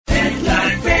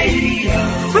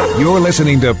You're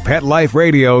listening to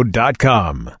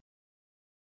PetLifeRadio.com.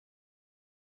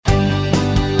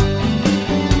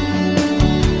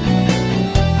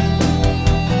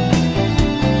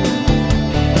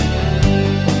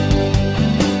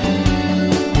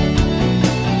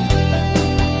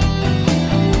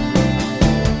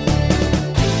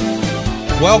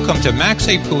 Welcome to Max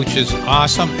A. Pooch's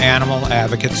Awesome Animal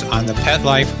Advocates on the Pet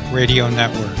Life Radio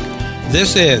Network.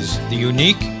 This is the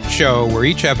unique show where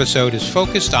each episode is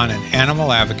focused on an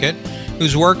animal advocate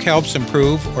whose work helps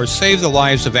improve or save the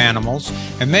lives of animals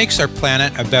and makes our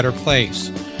planet a better place.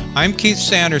 I'm Keith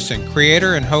Sanderson,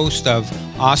 creator and host of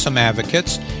Awesome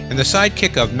Advocates and the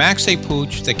sidekick of Max A.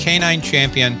 Pooch, the canine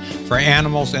champion for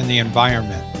animals and the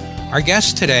environment. Our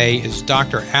guest today is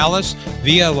Dr. Alice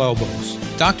Villalobos.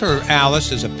 Dr.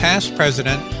 Alice is a past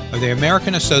president of the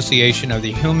American Association of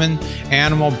the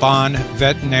Human-Animal Bond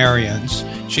Veterinarians.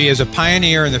 She is a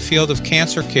pioneer in the field of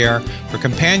cancer care for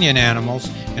companion animals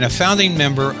and a founding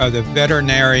member of the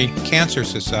Veterinary Cancer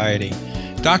Society.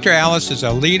 Dr. Alice is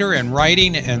a leader in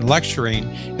writing and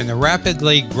lecturing in the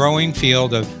rapidly growing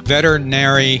field of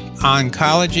veterinary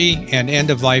oncology and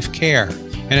end-of-life care.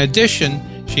 In addition,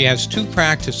 she has two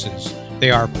practices.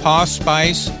 They are Paw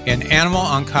Spice and Animal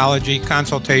Oncology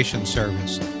Consultation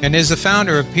Service, and is the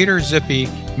founder of Peter Zippy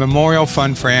Memorial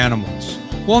Fund for Animals.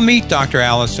 We'll meet Dr.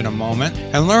 Alice in a moment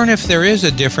and learn if there is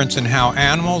a difference in how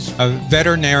animals of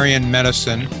veterinarian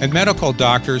medicine and medical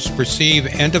doctors perceive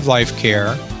end-of-life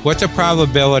care, what the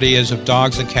probability is of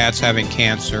dogs and cats having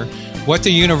cancer, what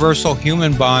the universal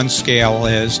human bond scale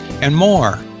is, and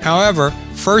more. However,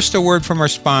 first a word from our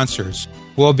sponsors.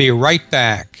 We'll be right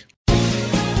back.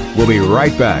 We'll be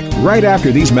right back, right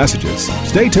after these messages.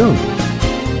 Stay tuned.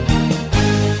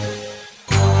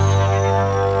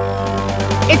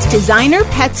 It's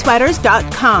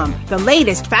DesignerPetSweaters.com, the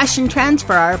latest fashion trends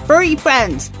for our furry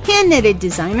friends. Hand-knitted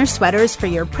designer sweaters for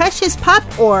your precious pup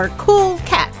or cool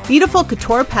cat. Beautiful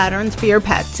couture patterns for your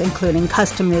pets, including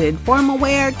custom-knitted formal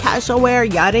wear, casual wear,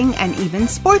 yachting, and even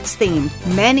sports-themed.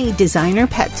 Many designer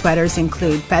pet sweaters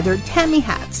include feathered Tammy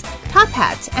hats, top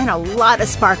hats, and a lot of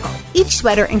sparkle. Each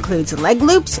sweater includes leg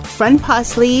loops, front paw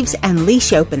sleeves, and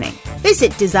leash opening.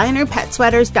 Visit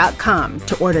DesignerPetSweaters.com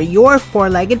to order your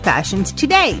four-legged fashions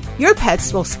today. Your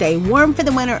pets will stay warm for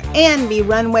the winter and be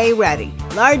runway ready.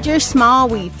 Large or small,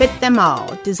 we fit them all.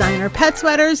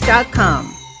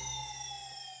 DesignerPetSweaters.com.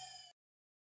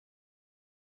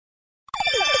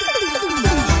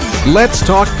 Let's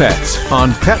Talk Pets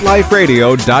on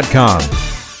PetLifeRadio.com.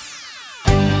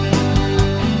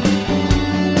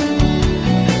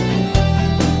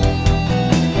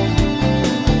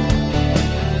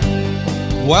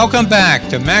 Welcome back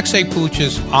to Max A.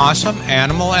 Pooch's Awesome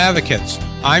Animal Advocates.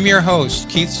 I'm your host,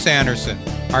 Keith Sanderson.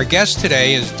 Our guest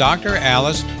today is Dr.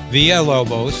 Alice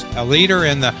Villalobos, a leader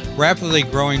in the rapidly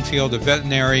growing field of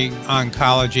veterinary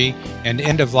oncology and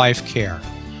end-of-life care.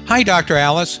 Hi, Dr.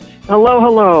 Alice.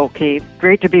 Hello, Keith.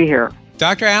 Great to be here.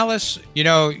 Dr. Alice,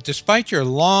 despite your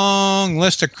long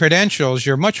list of credentials,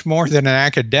 you're much more than an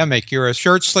academic. You're a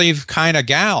shirt-sleeve kind of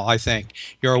gal, I think.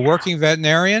 You're a working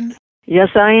veterinarian? Yes,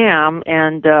 I am,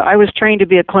 and I was trained to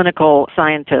be a clinical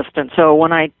scientist, and so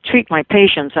when I treat my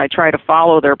patients, I try to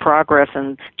follow their progress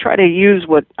and try to use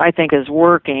what I think is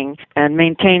working and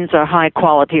maintains a high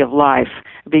quality of life,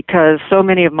 because so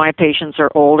many of my patients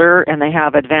are older and they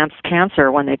have advanced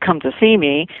cancer when they come to see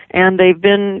me, and they've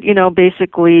been,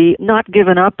 basically not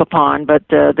given up upon, but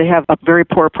they have a very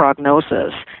poor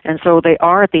prognosis, and so they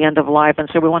are at the end of life, and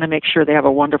so we want to make sure they have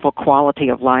a wonderful quality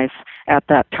of life at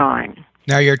that time.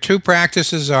 Now, your two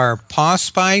practices are Paw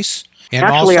Spice and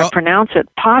Actually, also... I pronounce it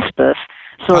Hospice,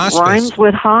 so Hospice. It rhymes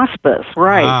with hospice,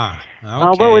 right. Okay.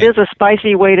 Although it is a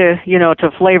spicy way to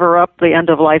flavor up the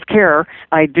end-of-life care,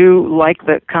 I do like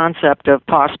the concept of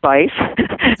Paw Spice,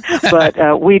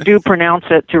 but we do pronounce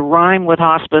it to rhyme with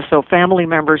hospice so family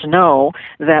members know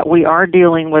that we are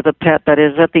dealing with a pet that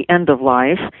is at the end of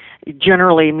life,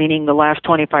 generally meaning the last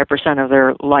 25% of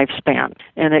their lifespan.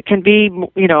 And it can be,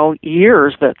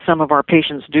 years that some of our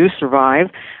patients do survive,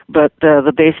 but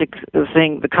the basic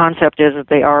thing, the concept is that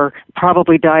they are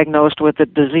probably diagnosed with a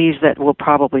disease that will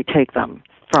probably take them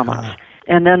from us.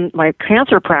 And then my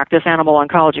cancer practice, Animal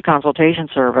Oncology Consultation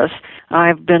Service,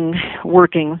 I've been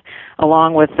working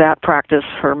along with that practice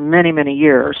for many, many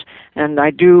years. And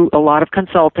I do a lot of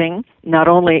consulting, not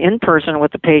only in person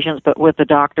with the patients, but with the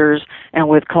doctors and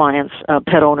with clients,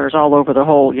 pet owners all over the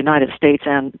whole United States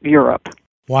and Europe.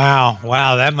 Wow,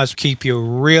 that must keep you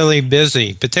really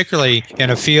busy, particularly in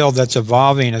a field that's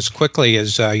evolving as quickly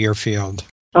as your field.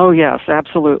 Oh, yes,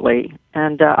 absolutely.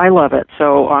 And I love it.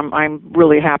 So I'm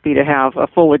really happy to have a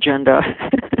full agenda.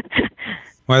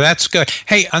 Well, that's good.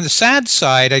 Hey, on the sad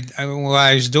side, while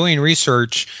I was doing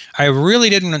research, I really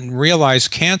didn't realize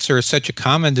cancer is such a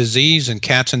common disease in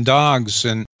cats and dogs.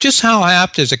 And just how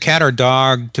apt is a cat or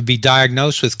dog to be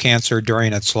diagnosed with cancer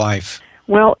during its life?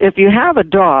 Well, if you have a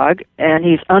dog and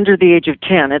he's under the age of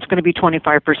 10, it's going to be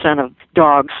 25% of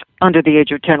dogs under the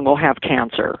age of 10 will have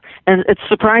cancer. And it's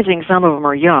surprising some of them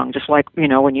are young, just like,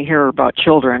 when you hear about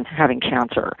children having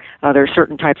cancer. There are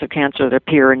certain types of cancer that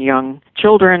appear in young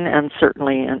children and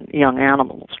certainly in young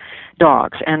animals,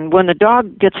 dogs. And when the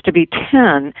dog gets to be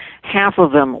 10, half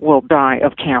of them will die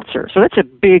of cancer. So that's a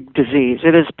big disease.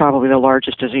 It is probably the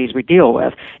largest disease we deal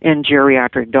with in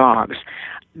geriatric dogs.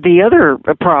 The other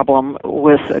problem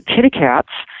with kitty cats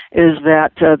is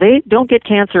that they don't get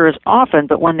cancer as often,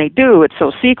 but when they do, it's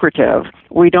so secretive.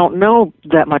 We don't know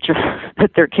that much of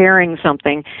that they're carrying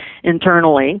something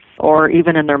internally or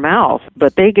even in their mouth,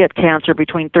 but they get cancer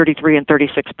between 33 and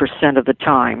 36% of the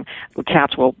time.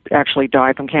 Cats will actually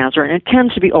die from cancer, and it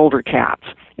tends to be older cats.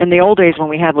 In the old days when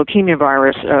we had leukemia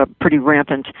virus pretty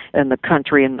rampant in the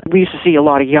country, and we used to see a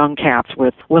lot of young cats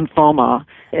with lymphoma,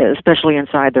 especially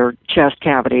inside their chest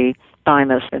cavity,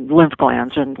 thymus, and lymph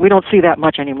glands, and we don't see that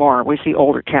much anymore. We see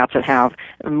older cats that have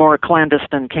more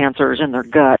clandestine cancers in their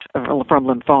gut from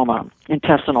lymphoma,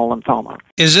 intestinal lymphoma.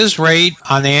 Is this rate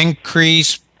on the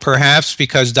increase perhaps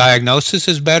because diagnosis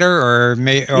is better,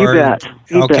 You bet.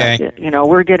 Okay. Bet.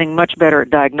 We're getting much better at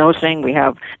diagnosing. We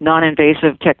have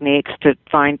non-invasive techniques to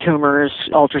find tumors.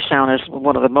 Ultrasound is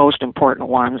one of the most important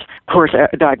ones. Of course,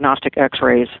 diagnostic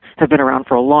X-rays have been around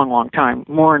for a long, long time,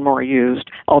 more and more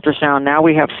used. Ultrasound, now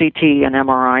we have CT and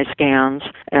MRI scans,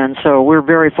 and so we're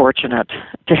very fortunate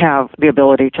to have the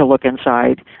ability to look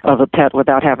inside of a pet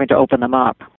without having to open them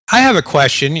up. I have a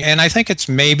question, and I think it's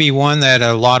maybe one that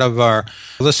a lot of our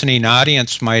listening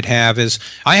audience might have, is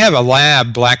I have a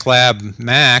black lab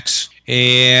Max,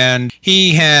 and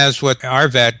he has what our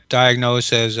vet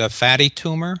diagnosed as a fatty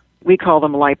tumor. We call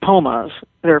them lipomas.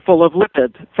 They're full of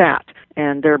lipid fat,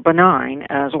 and they're benign.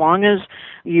 As long as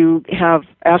you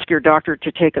ask your doctor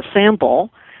to take a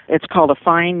sample, it's called a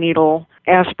fine needle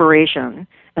aspiration,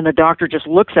 and the doctor just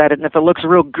looks at it, and if it looks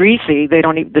real greasy,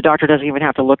 the doctor doesn't even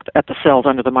have to look at the cells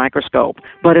under the microscope.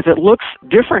 But if it looks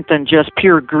different than just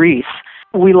pure grease,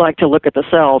 we like to look at the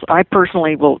cells. I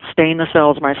personally will stain the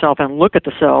cells myself and look at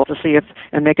the cells to see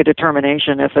and make a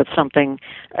determination if it's something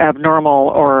abnormal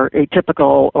or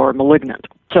atypical or malignant.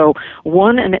 So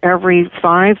 1 in every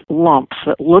 5 lumps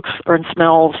that looks and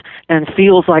smells and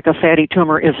feels like a fatty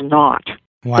tumor is not.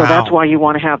 Wow. So that's why you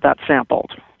want to have that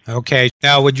sampled. Okay.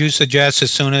 Now, would you suggest as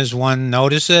soon as one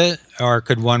notices it, or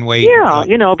could one wait? Yeah,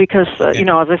 because, as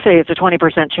I say, it's a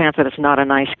 20% chance that it's not a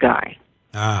nice guy.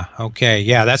 Ah, okay.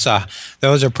 Yeah,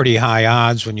 those are pretty high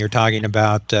odds when you're talking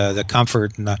about the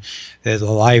comfort and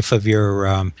the life of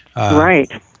your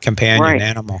companion,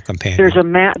 animal companion.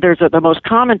 The most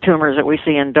common tumors that we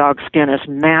see in dog skin is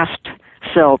mast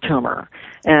cell tumor,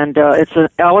 and it's an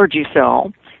allergy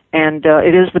cell. And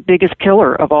it is the biggest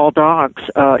killer of all dogs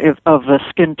of the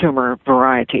skin tumor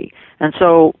variety. And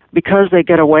so because they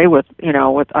get away with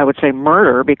I would say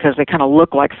murder, because they kind of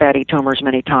look like fatty tumors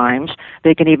many times,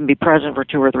 they can even be present for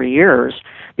 2 or 3 years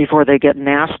before they get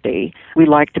nasty. We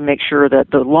like to make sure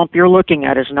that the lump you're looking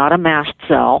at is not a mast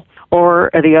cell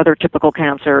or the other typical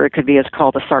cancer. It could be, it's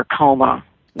called a sarcoma.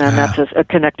 And that's a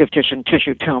connective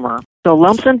tissue tumor. So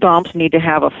lumps and bumps need to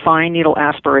have a fine needle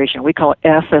aspiration. We call it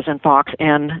F as in fox,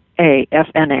 N-A,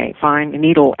 F-N-A, fine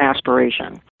needle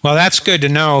aspiration. Well, that's good to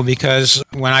know, because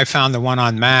when I found the one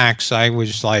on Max, I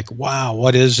was like, wow,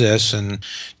 what is this? And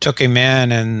took him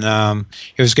in, and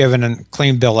he was given a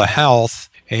clean bill of health.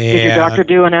 Did your doctor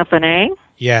do an F&A?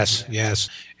 Yes.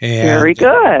 And, very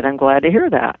good. I'm glad to hear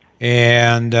that.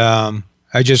 And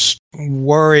I just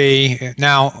worry,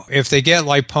 now, if they get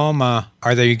lipoma,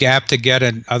 are they apt to get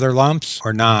other lumps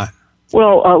or not?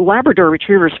 Well, Labrador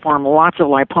retrievers form lots of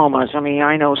lipomas. I mean,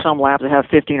 I know some labs that have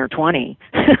 15 or 20,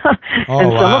 and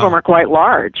some of them are quite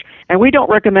large. And we don't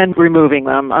recommend removing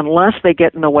them unless they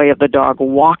get in the way of the dog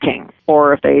walking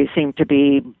or if they seem to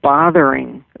be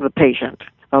bothering the patient.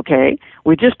 Okay?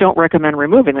 We just don't recommend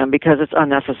removing them because it's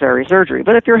unnecessary surgery.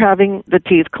 But if you're having the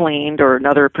teeth cleaned or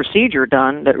another procedure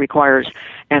done that requires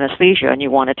anesthesia and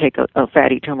you want to take a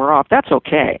fatty tumor off, that's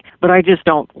okay. But I just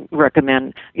don't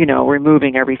recommend,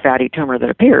 removing every fatty tumor that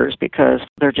appears because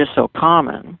they're just so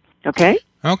common. Okay?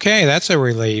 Okay, that's a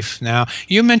relief. Now,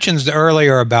 you mentioned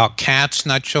earlier about cats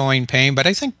not showing pain, but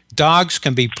I think dogs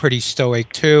can be pretty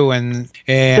stoic too. And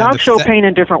dogs show pain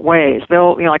in different ways.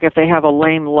 They'll, like if they have a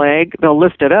lame leg, they'll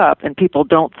lift it up, and people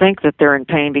don't think that they're in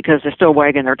pain because they're still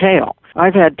wagging their tail.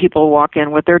 I've had people walk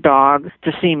in with their dog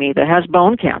to see me that has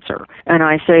bone cancer, and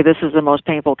I say, this is the most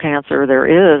painful cancer there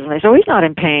is, and they say, oh, he's not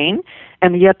in pain.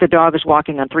 And yet the dog is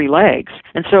walking on 3 legs.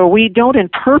 And so we don't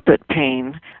interpret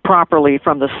pain properly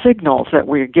from the signals that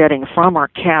we're getting from our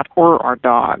cat or our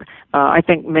dog. I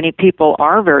think many people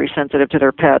are very sensitive to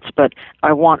their pets, but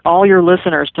I want all your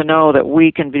listeners to know that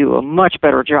we can do a much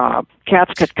better job.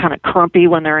 Cats get kind of crumpy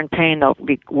when they're in pain. They'll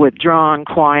be withdrawn,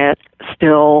 quiet,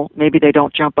 still. Maybe they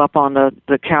don't jump up on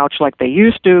the couch like they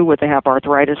used to when they have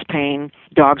arthritis pain.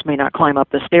 Dogs may not climb up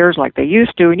the stairs like they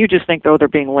used to, and you just think, oh, they're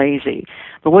being lazy.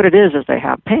 But what it is they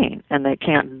have pain, and they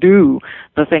can't do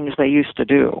the things they used to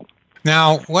do.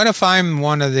 Now, what if I'm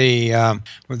one of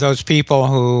those people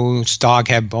whose dog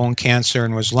had bone cancer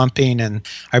and was limping, and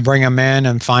I bring them in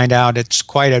and find out it's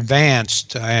quite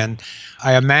advanced, and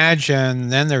I imagine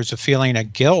then there's a feeling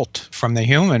of guilt from the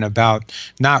human about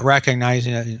not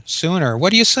recognizing it sooner.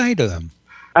 What do you say to them?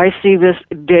 I see this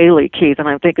daily, Keith, and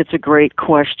I think it's a great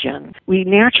question. We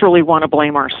naturally want to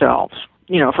blame ourselves,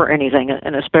 for anything,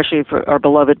 and especially if our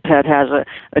beloved pet has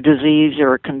a disease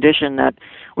or a condition that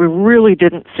we really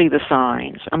didn't see the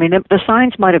signs. I mean, the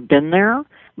signs might have been there,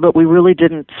 but we really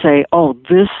didn't say, oh,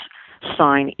 this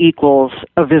sign equals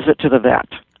a visit to the vet.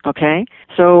 Okay?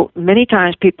 So many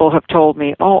times people have told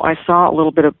me, oh, I saw a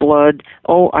little bit of blood.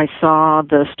 Oh, I saw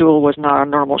the stool was not a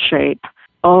normal shape.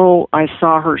 Oh, I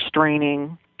saw her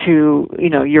straining to,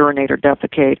 urinate or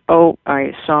defecate. Oh,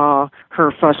 I saw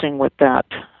her fussing with that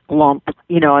lump,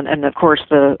 and of course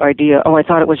the idea, oh, I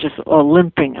thought it was just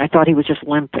limping. I thought he was just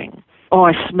limping. Oh,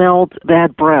 I smelled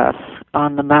bad breath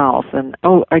on the mouth, and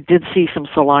oh, I did see some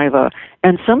saliva.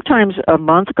 And sometimes a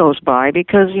month goes by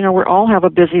because, we all have a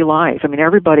busy life. I mean,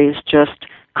 everybody's just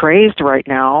crazed right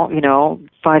now,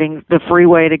 fighting the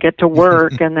freeway to get to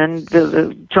work and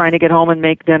then trying to get home and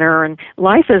make dinner. And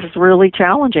life is really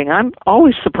challenging. I'm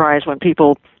always surprised when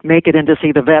people make it in to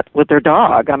see the vet with their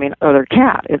dog, or their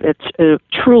cat. It's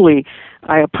truly,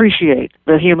 I appreciate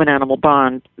the human-animal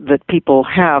bond that people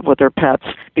have with their pets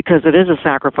because it is a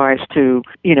sacrifice to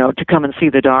come and see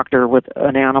the doctor with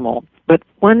an animal. But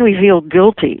when we feel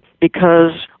guilty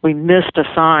because we missed a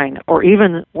sign, or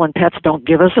even when pets don't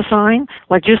give us a sign,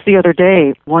 like just the other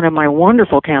day, one of my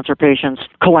wonderful cancer patients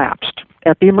collapsed.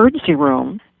 At the emergency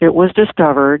room, it was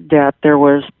discovered that there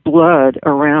was blood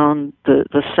around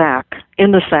the sac,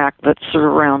 in the sac that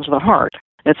surrounds the heart.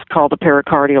 It's called the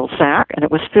pericardial sac, and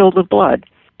it was filled with blood.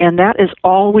 And that is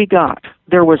all we got.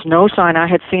 There was no sign. I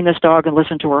had seen this dog and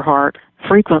listened to her heart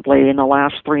frequently in the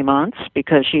last 3 months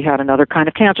because she had another kind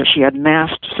of cancer. She had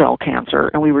mast cell cancer,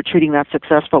 and we were treating that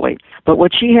successfully. But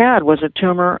what she had was a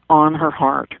tumor on her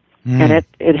heart, and it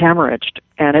hemorrhaged.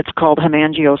 And it's called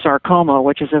hemangiosarcoma,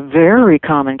 which is a very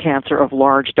common cancer of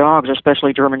large dogs,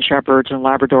 especially German Shepherds and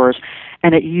Labradors.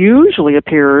 And it usually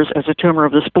appears as a tumor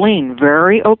of the spleen,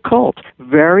 very occult,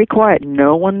 very quiet.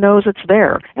 No one knows it's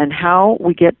there. And how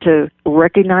we get to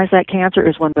recognize that cancer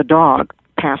is when the dog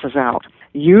passes out.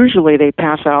 Usually they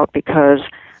pass out because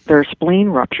their spleen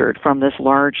ruptured from this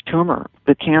large tumor.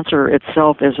 The cancer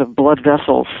itself is a blood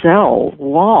vessel cell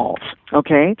walls,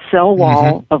 okay? Cell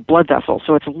wall of blood vessels.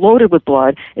 So it's loaded with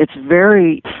blood. It's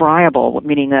very friable,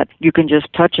 meaning that you can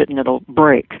just touch it and it'll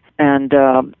break. And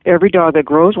every dog that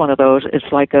grows one of those,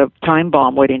 it's like a time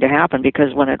bomb waiting to happen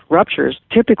because when it ruptures,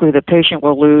 typically the patient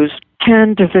will lose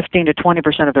 10 to 15 to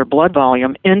 20% of their blood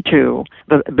volume into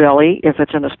the belly if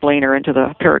it's in the spleen or into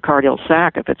the pericardial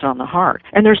sac if it's on the heart.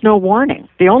 And there's no warning.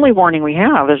 The only warning we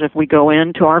have is if we go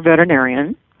into our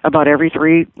veterinarian about every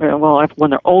when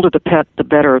they're older, the pet, the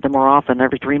better, the more often,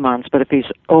 every 3 months. But if he's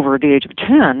over the age of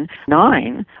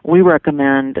 9, we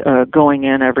recommend going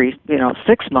in every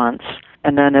 6 months.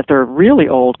 And then if they're really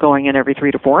old, going in every 3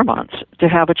 to 4 months to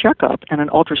have a checkup and an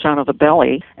ultrasound of the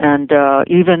belly and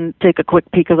even take a quick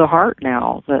peek of the heart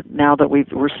now that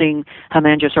we're seeing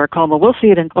hemangiosarcoma. We'll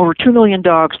see it in over 2 million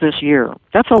dogs this year.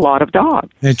 That's a lot of dogs.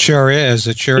 It sure is.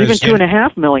 It sure even is. Even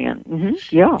 2.5 million.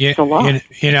 Mm-hmm. Yeah, it's a lot.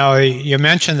 You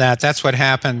mentioned that. That's what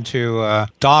happened to a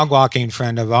dog walking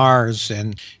friend of ours,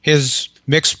 and his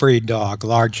mixed breed dog,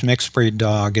 large mixed breed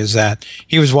dog, is that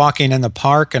he was walking in the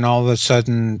park and all of a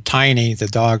sudden Tiny, the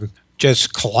dog,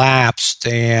 just collapsed,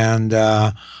 and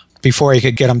before he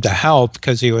could get him to help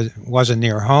because he wasn't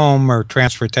near home or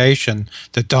transportation,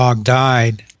 the dog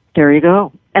died. There you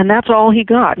go. And that's all he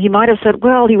got. He might have said,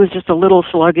 well, he was just a little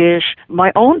sluggish.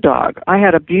 My own dog, I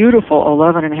had a beautiful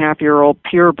 11-and-a-half-year-old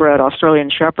purebred Australian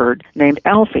Shepherd named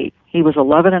Alfie. He was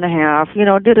 11 and a half,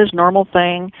 did his normal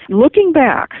thing. Looking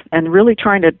back and really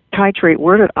trying to titrate,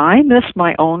 where did I miss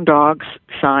my own dog's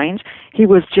signs? He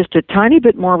was just a tiny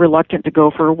bit more reluctant to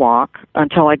go for a walk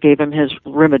until I gave him his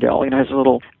Rimadyl, his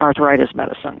little arthritis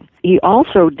medicine. He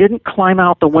also didn't climb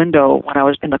out the window when I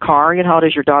was in the car. How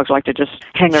does your dogs like to just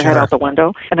hang their head out the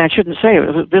window? And I shouldn't say,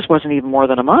 this wasn't even more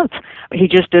than a month. He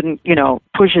just didn't,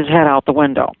 push his head out the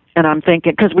window. And I'm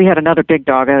thinking, because we had another big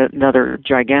dog, another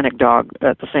gigantic dog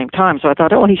at the same time, so I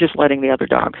thought, he's just letting the other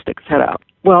dog stick his head out.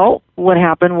 Well, what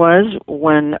happened was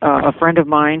when a friend of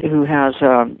mine who has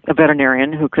a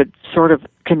veterinarian who could sort of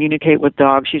communicate with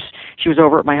dogs, she was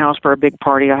over at my house for a big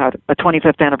party. I had a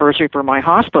 25th anniversary for my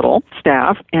hospital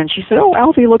staff, and she said,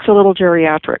 Alfie looks a little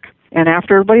geriatric. And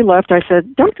after everybody left, I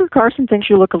said, Dr. Carson thinks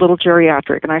you look a little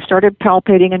geriatric. And I started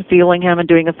palpating and feeling him and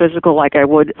doing a physical like I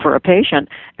would for a patient.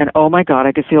 And oh my God,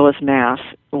 I could feel this mass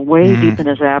way deep in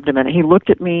his abdomen. And he looked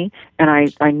at me, and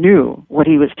I knew what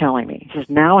he was telling me. He says,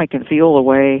 now I can feel the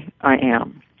way I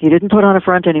am. He didn't put on a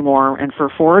front anymore, and for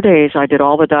 4 days I did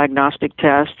all the diagnostic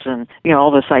tests and,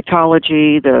 all the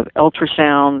cytology, the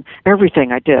ultrasound,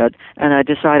 everything I did, and I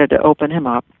decided to open him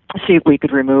up, see if we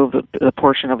could remove the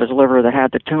portion of his liver that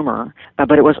had the tumor.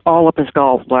 But it was all up his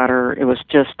gallbladder. It was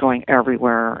just going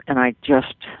everywhere, and I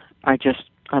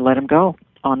let him go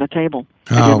on the table.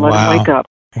 I didn't let him wake up.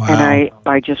 Wow. And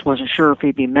I just wasn't sure if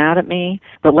he'd be mad at me.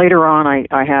 But later on,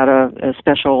 I had a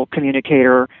special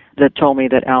communicator that told me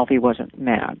that Alfie wasn't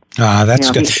mad.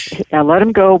 That's good. I let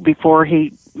him go before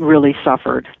he really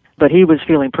suffered. But he was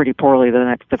feeling pretty poorly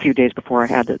the few days before I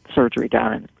had the surgery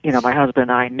done. And, my husband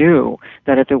and I knew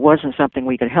that if it wasn't something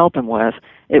we could help him with,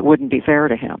 it wouldn't be fair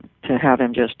to him to have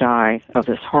him just die of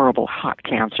this horrible hot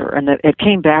cancer. And it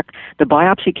came back, the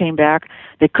biopsy came back,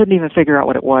 they couldn't even figure out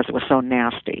what it was. It was so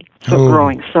nasty,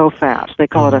 growing so fast. They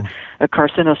call it a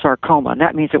carcinosarcoma, and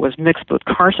that means it was mixed with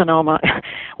carcinoma,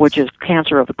 which is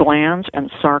cancer of the glands,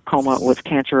 and sarcoma was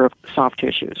cancer of soft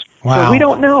tissues. Wow. So we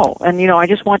don't know. And, I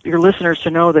just want your listeners to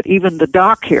know that even the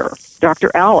doc here,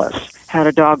 Dr. Alice, had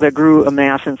a dog that grew a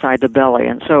mass inside the belly.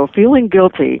 And so feeling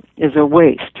guilty is a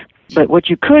waste. But what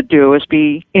you could do is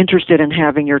be interested in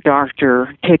having your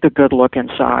doctor take a good look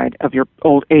inside of your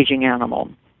old aging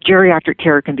animal. Geriatric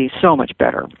care can be so much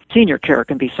better. Senior care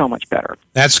can be so much better.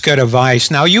 That's good advice.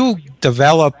 Now, you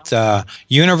developed a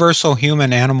Universal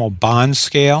Human-Animal Bond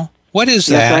Scale. What is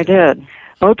that? Yes, I did.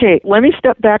 Okay, let me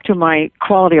step back to my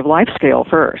quality of life scale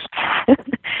first.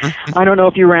 I don't know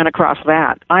if you ran across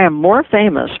that. I am more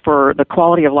famous for the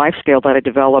quality of life scale that I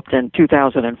developed in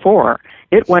 2004.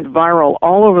 It went viral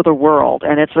all over the world,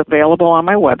 and it's available on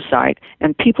my website,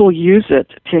 and people use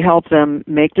it to help them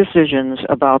make decisions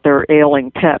about their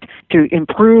ailing pet to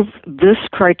improve this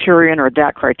criterion or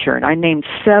that criterion. I named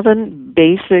 7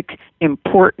 basic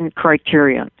important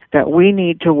criterion that we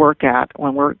need to work at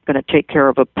when we're going to take care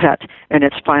of a pet in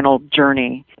its final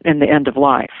journey in the end of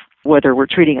life. Whether we're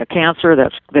treating a cancer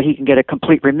that he can get a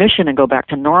complete remission and go back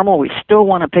to normal, we still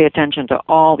want to pay attention to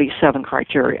all these 7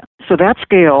 criteria. So that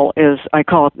scale is, I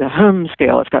call it the HUM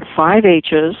scale. It's got 5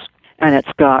 H's and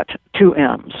it's got 2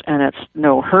 M's. And it's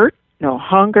no hurt, no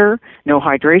hunger, no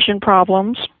hydration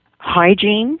problems,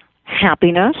 hygiene,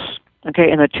 happiness.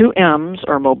 Okay, and the 2 M's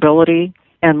are mobility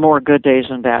and more good days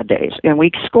than bad days. And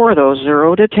we score those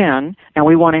 0 to 10, and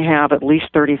we want to have at least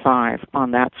 35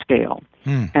 on that scale.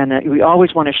 And we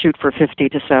always want to shoot for 50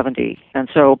 to 70. And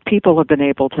so people have been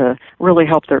able to really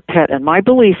help their pet. And my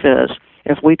belief is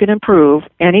if we can improve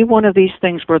any one of these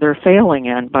things where they're failing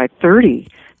in by 30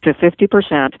 to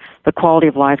 50%, the quality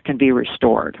of life can be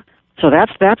restored. So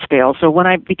that's that scale. So when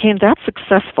I became that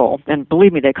successful, and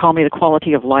believe me, they call me the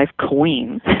quality of life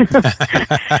queen,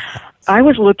 I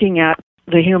was looking at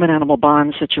the human-animal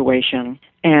bond situation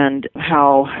and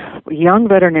how young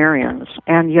veterinarians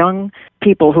and young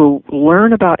people who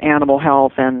learn about animal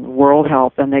health and world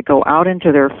health, and they go out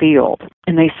into their field,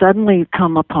 and they suddenly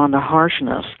come upon the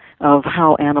harshness of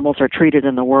how animals are treated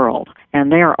in the world.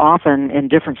 And they are often in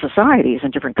different societies,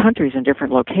 in different countries, in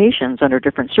different locations, under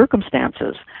different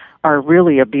circumstances, are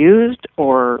really abused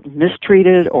or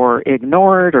mistreated or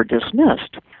ignored or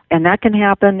dismissed. And that can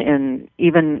happen in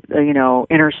even,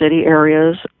 inner city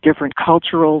areas, different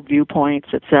cultural viewpoints,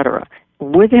 etc.,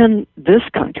 within this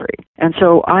country. And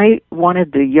so I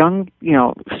wanted the young,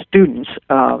 students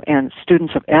and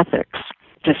students of ethics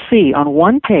to see on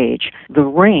one page the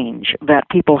range that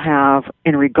people have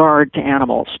in regard to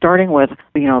animals, starting with,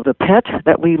 the pet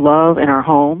that we love in our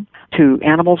home, to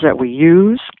animals that we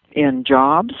use, in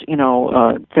jobs,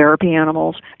 therapy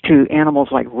animals, to animals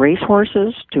like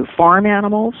racehorses, to farm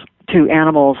animals, to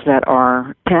animals that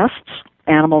are pests,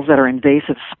 animals that are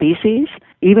invasive species,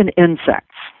 even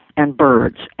insects and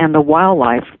birds, and the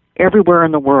wildlife everywhere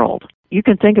in the world. You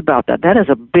can think about that. That is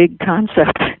a big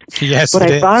concept. Yes, but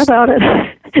it I is. thought about it.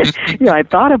 I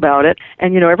thought about it.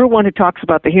 And, everyone who talks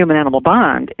about the human-animal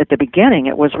bond, at the beginning,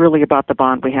 it was really about the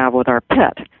bond we have with our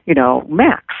pet.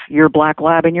 Max, your black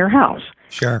lab in your house.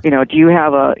 Sure. Do you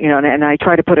have and I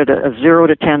try to put it a 0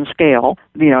 to 10 scale.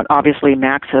 Obviously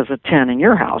Max has a 10 in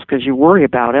your house because you worry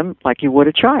about him like you would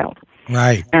a child.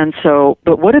 Right. And so,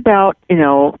 but what about,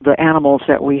 the animals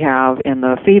that we have in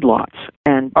the feedlots?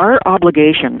 And our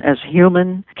obligation as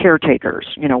human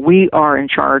caretakers, we are in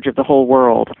charge of the whole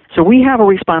world. So we have a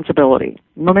responsibility,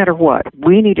 no matter what.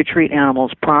 We need to treat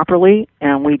animals properly,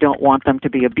 and we don't want them to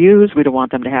be abused. We don't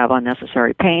want them to have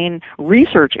unnecessary pain.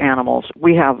 Research animals,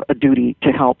 we have a duty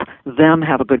to help them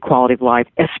have a good quality of life,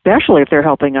 especially if they're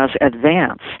helping us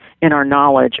advance in our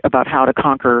knowledge about how to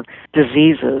conquer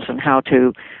diseases and how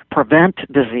to prevent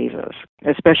diseases,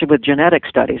 especially with genetic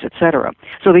studies, etc.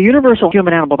 So the Universal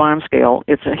Human-Animal Bond Scale,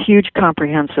 it's a huge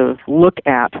comprehensive look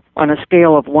at, on a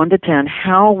scale of 1 to 10,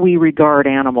 how we regard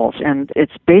animals, and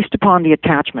it's based upon the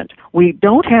attachment. We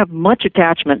don't have much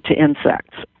attachment to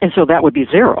insects, and so that would be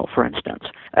 0, for instance.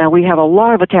 We have a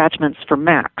lot of attachments for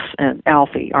Max and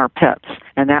Alfie, our pets,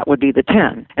 and that would be the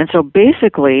 10. And so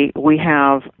basically, we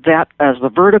have that as the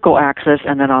vertical axis,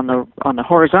 and then on the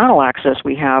horizontal axis,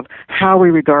 we have how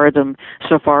we regard them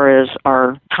so far as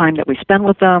our time that we spend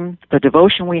with them, the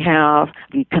devotion we have,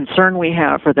 the concern we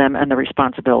have for them, and the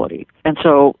responsibility. And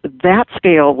so that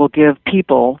scale will give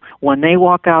people, when they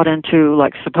walk out into,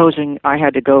 like, supposing I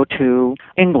had to go to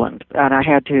England and I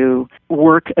had to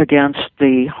work against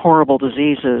the horrible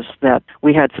diseases that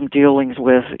we had some dealings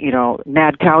with,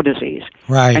 mad cow disease.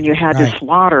 Right. And you had to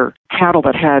slaughter cattle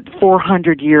that had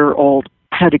 400-year-old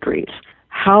pedigrees.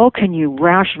 How can you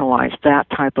rationalize that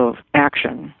type of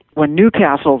action? When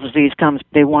Newcastle disease comes,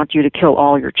 they want you to kill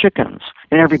all your chickens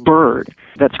and every bird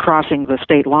that's crossing the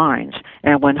state lines.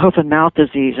 And when hoof and mouth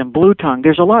disease and blue tongue,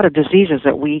 there's a lot of diseases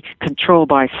that we control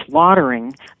by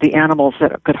slaughtering the animals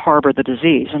that could harbor the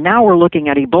disease. And now we're looking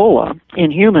at Ebola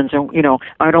in humans, and,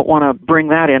 I don't want to bring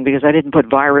that in because I didn't put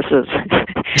viruses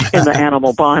in the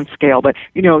animal bond scale. But,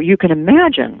 you can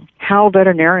imagine how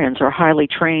veterinarians are highly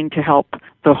trained to help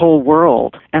the whole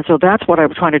world. And so that's what I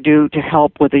was trying to do to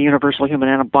help with the Universal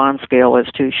Human-Animal Bond Scale, is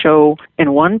to show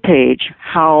in one page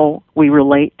how we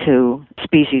relate to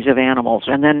species of animals.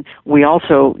 And then we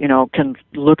also, can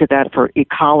look at that for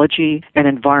ecology and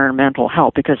environmental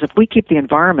health, because if we keep the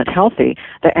environment healthy,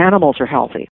 the animals are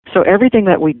healthy. So everything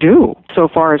that we do so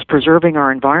far as preserving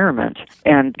our environment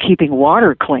and keeping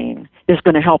water clean is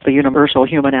going to help the Universal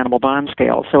Human-Animal Bond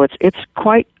Scale. So it's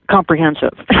quite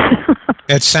comprehensive.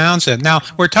 It sounds it. Now,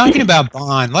 we're talking about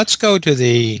bond. Let's go to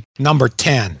the number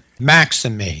 10, Max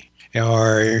and me,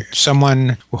 or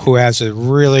someone who has a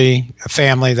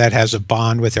family that has a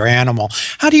bond with their animal.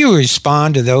 How do you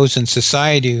respond to those in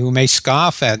society who may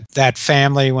scoff at that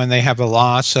family when they have a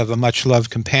loss of a much-loved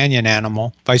companion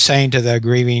animal by saying to the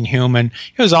grieving human,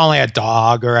 it was only a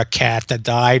dog or a cat that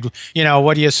died,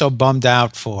 what are you so bummed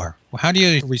out for? How do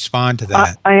you respond to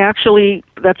that?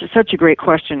 That's such a great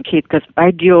question, Keith, because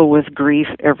I deal with grief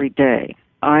every day.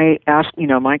 I ask,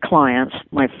 my clients,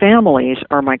 my families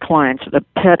are my clients, the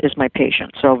pet is my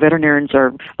patient. So veterinarians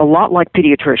are a lot like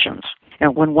pediatricians.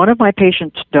 And when one of my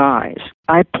patients dies,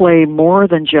 I play more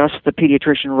than just the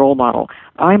pediatrician role model.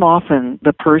 I'm often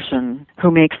the person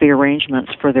who makes the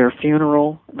arrangements for their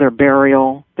funeral, their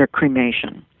burial, their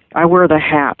cremation. I wear the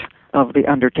hat of the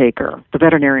undertaker. The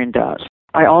veterinarian does.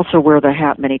 I also wear the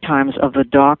hat many times of the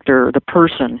doctor, the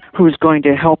person who's going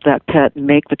to help that pet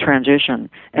make the transition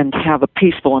and have a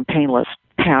peaceful and painless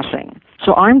passing.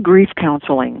 So I'm grief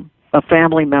counseling a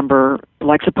family member,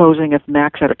 like supposing if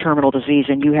Max had a terminal disease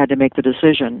and you had to make the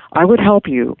decision. I would help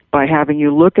you by having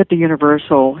you look at the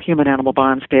Universal Human-Animal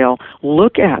Bond Scale,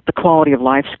 look at the quality of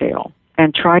life scale,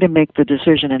 and try to make the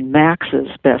decision in Max's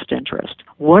best interest.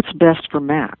 What's best for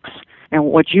Max? And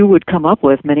what you would come up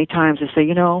with many times is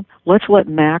say, let's let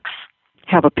Max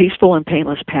have a peaceful and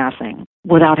painless passing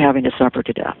without having to suffer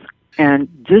to death. And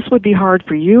this would be hard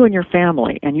for you and your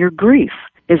family, and your grief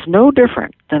is no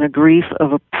different than a grief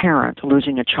of a parent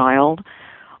losing a child,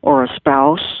 or a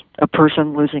spouse, a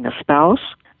person losing a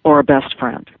spouse, or a best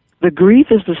friend. The grief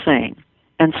is the same.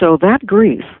 And so that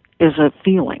grief is a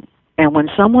feeling. And when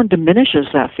someone diminishes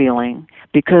that feeling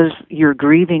because you're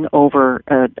grieving over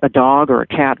a dog or a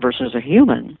cat versus a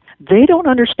human, they don't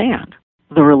understand.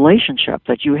 the relationship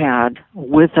that you had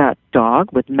with that dog,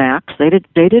 with Max. They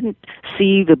didn't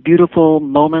see the beautiful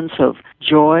moments of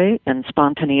joy and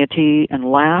spontaneity and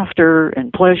laughter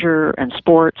and pleasure and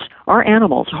sports. Our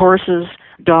animals, horses,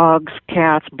 dogs,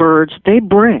 cats, birds, they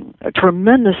bring a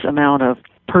tremendous amount of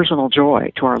personal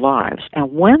joy to our lives.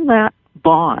 And when that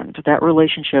bond, that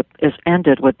relationship is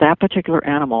ended with that particular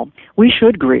animal, we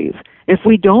should grieve. If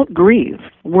we don't grieve,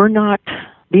 we're not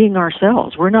being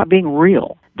ourselves. We're not being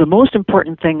real. The most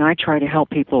important thing I try to help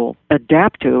people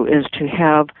adapt to is to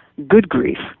have good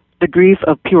grief, the grief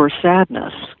of pure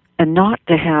sadness, and not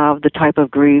to have the type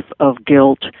of grief of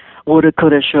guilt, woulda,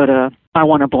 coulda, shoulda, I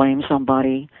want to blame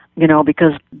somebody,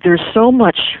 because there's so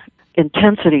much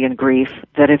intensity in grief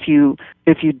that if you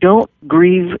don't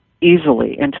grieve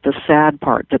easily into the sad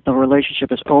part that the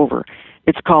relationship is over,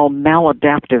 it's called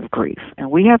maladaptive grief.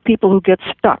 And we have people who get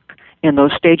stuck in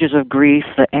those stages of grief,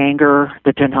 the anger,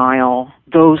 the denial,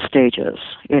 those stages,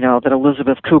 that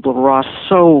Elizabeth Kubler-Ross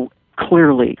so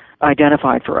clearly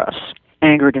identified for us.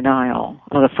 Anger, denial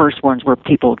are the first ones where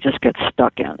people just get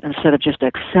stuck in, instead of just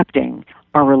accepting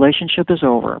our relationship is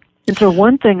over. And so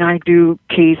one thing I do,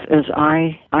 Keith, is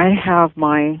I have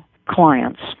my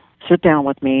clients sit down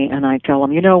with me and I tell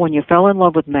them, when you fell in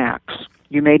love with Max,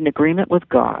 you made an agreement with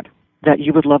God that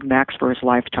you would love Max for his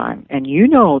lifetime. And you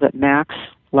know that Max,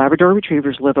 Labrador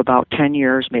Retrievers live about 10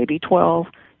 years, maybe 12.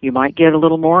 You might get a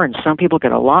little more, and some people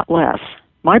get a lot less.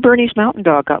 My Bernese Mountain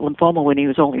Dog got lymphoma when he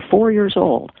was only 4 years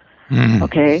old.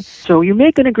 Okay? So you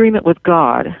make an agreement with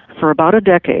God for about a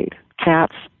decade.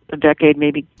 Cats, a decade,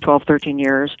 maybe 12, 13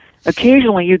 years.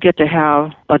 Occasionally you get to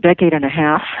have a decade and a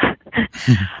half.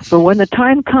 But when the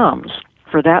time comes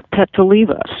for that pet to leave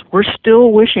us, we're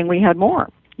still wishing we had more.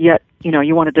 Yet,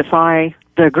 you want to defy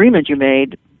the agreement you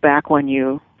made back when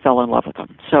you fell in love with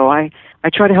them. So I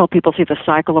try to help people see the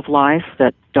cycle of life,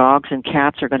 that dogs and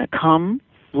cats are going to come,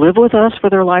 live with us for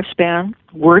their lifespan.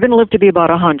 We're going to live to be about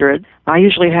 100. I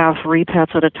usually have 3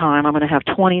 pets at a time. I'm going to have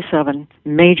 27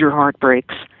 major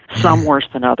heartbreaks, some worse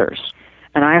than others.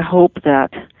 And I hope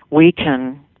that we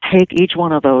can take each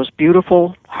one of those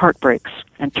beautiful heartbreaks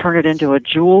and turn it into a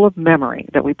jewel of memory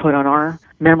that we put on our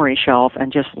memory shelf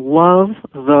and just love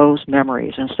those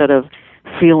memories instead of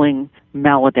feeling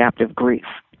maladaptive grief.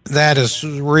 That is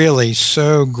really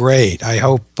so great. I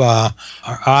hope our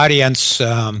audience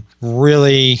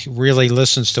really, really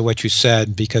listens to what you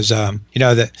said, because,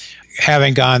 that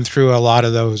having gone through a lot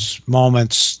of those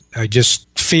moments, I just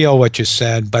feel what you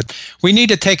said. But we need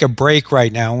to take a break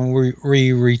right now. When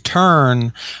we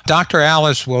return, Dr.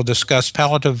 Alice will discuss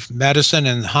palliative medicine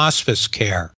and hospice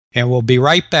care, and we'll be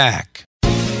right back.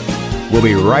 We'll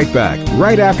be right back,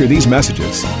 right after these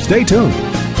messages. Stay tuned.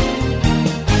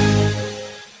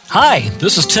 Hi,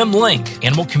 this is Tim Link,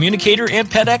 animal communicator and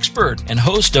pet expert and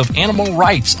host of Animal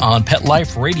Rights on Pet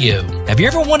Life Radio. Have you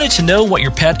ever wanted to know what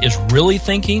your pet is really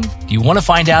thinking? Do you want to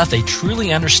find out if they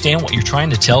truly understand what you're trying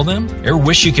to tell them? Ever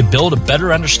wish you could build a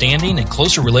better understanding and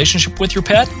closer relationship with your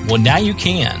pet? Well, now you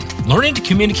can. Learning to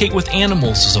Communicate with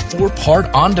Animals is a 4-part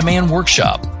on-demand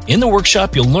workshop. In the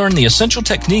workshop, you'll learn the essential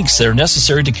techniques that are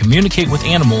necessary to communicate with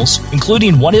animals,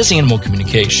 including what is animal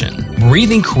communication,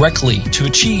 breathing correctly to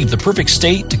achieve the perfect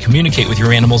state to communicate with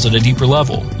your animals at a deeper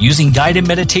level, using guided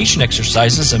meditation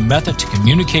exercises and method to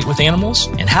communicate with animals,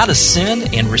 and how to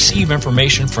send and receive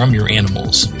information from your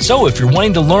animals. So if you're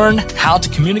wanting to learn how to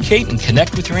communicate and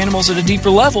connect with your animals at a deeper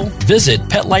level, visit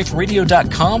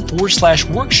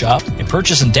PetLifeRadio.com/workshop and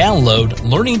purchase and download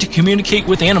Learning to Communicate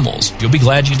with Animals. You'll be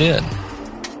glad you did.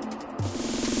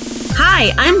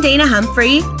 Hi, I'm Dana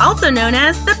Humphrey, also known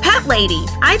as the Pet Lady.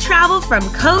 I travel from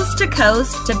coast to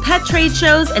coast to pet trade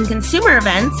shows and consumer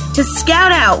events to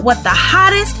scout out what the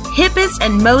hottest, hippest,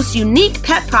 and most unique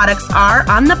pet products are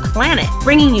on the planet,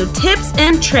 bringing you tips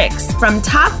and tricks from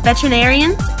top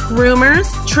veterinarians, groomers,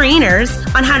 trainers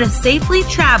on how to safely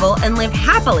travel and live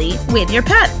happily with your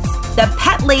pets. The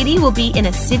Pet Lady will be in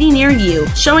a city near you,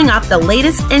 showing off the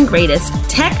latest and greatest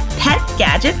tech, pet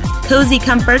gadgets, cozy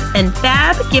comforts, and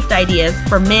fab gift ideas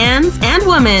for man's and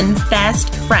woman's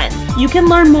best friend. You can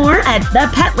learn more at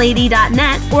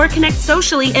thepetlady.net or connect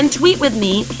socially and tweet with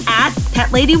me at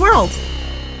PetLadyWorld.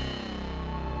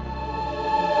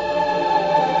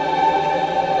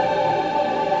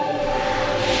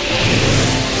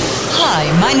 Hi,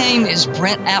 my name is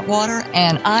Brent Atwater,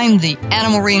 and I'm the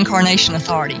Animal Reincarnation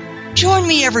Authority. Join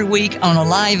me every week on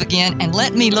Alive Again and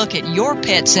let me look at your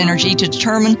pet's energy to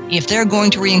determine if they're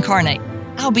going to reincarnate.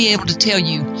 I'll be able to tell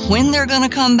you when they're going to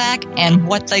come back and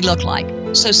what they look like.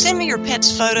 So send me your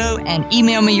pet's photo and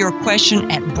email me your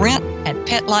question at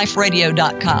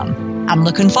brent@petliferadio.com. I'm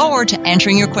looking forward to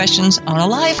answering your questions on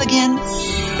Alive Again.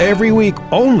 every week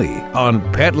only on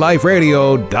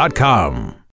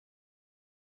PetLifeRadio.com.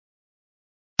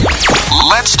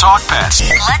 Let's talk pets.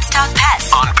 Let's talk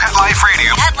pets On Pet Life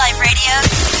Radio. Pet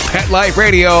Life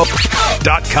Radio.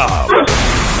 PetLifeRadio.com.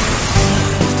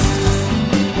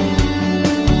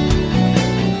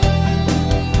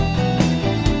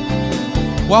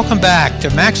 Welcome back to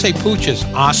Max A. Pooch's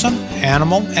Awesome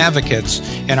Animal Advocates,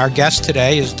 and our guest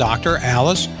today is Dr.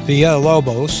 Alice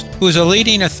Villalobos, who is a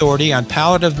leading authority on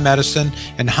palliative medicine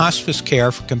and hospice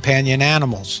care for companion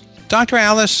animals. Dr.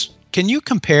 Alice, can you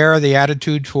compare the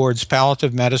attitude towards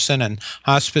palliative medicine and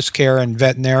hospice care in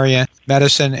veterinary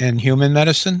medicine and human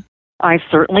medicine? I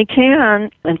certainly can.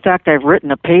 In fact, I've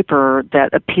written a paper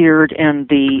that appeared in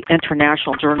the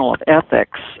International Journal of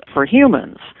Ethics for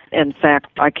Humans. In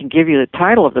fact, I can give you the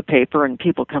title of the paper and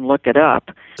people can look it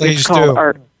up. Please do.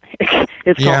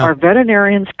 It's called Are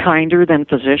Veterinarians Kinder Than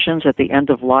Physicians at the End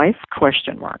of Life? ?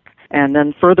 And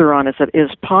then further on it said, Is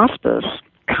hospice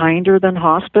kinder than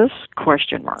hospice? ?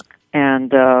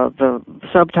 And the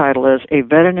subtitle is A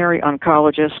Veterinary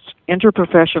Oncologist's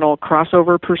Interprofessional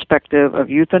Crossover Perspective of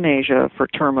Euthanasia for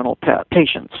Terminal Pet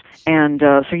Patients. And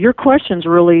so your question's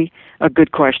really a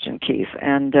good question, Keith.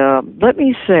 And let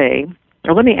me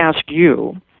ask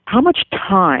you, how much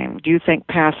time do you think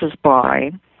passes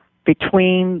by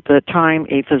between the time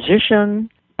a physician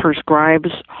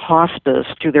prescribes hospice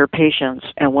to their patients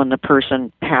and when the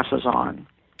person passes on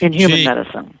in human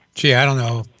medicine? Gee, I don't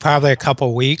know. Probably a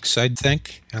couple weeks, I'd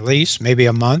think, at least. Maybe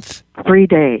a month. 3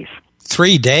 days.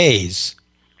 3 days?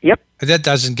 Yep. That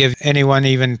doesn't give anyone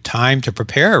even time to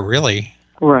prepare, really.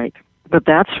 Right. But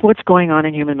that's what's going on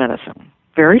in human medicine.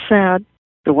 Very sad.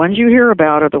 The ones you hear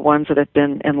about are the ones that have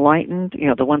been enlightened,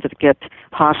 the ones that get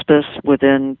hospice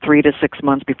within 3 to 6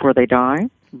 months before they die.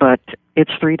 But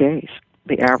it's 3 days,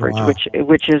 the average, wow.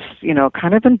 which is,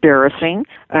 kind of embarrassing.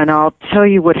 And I'll tell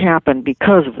you what happened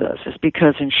because of this. It's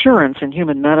because insurance in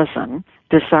human medicine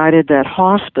decided that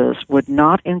hospice would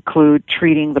not include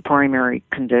treating the primary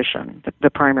condition,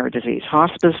 the primary disease.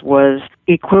 Hospice was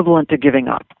equivalent to giving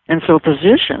up. And so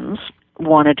physicians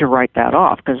wanted to write that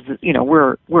off because,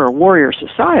 we're a warrior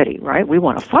society, right? We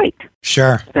want to fight.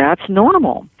 Sure. That's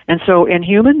normal. And so in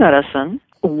human medicine,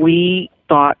 we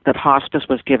thought that hospice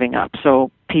was giving up.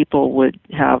 So people would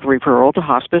have referral to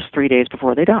hospice 3 days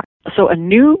before they die. So a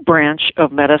new branch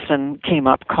of medicine came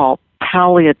up called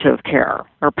palliative care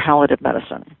or palliative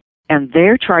medicine. And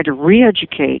they're trying to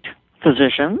re-educate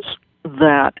physicians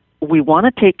that we want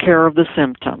to take care of the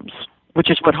symptoms, which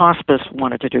is what hospice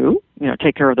wanted to do,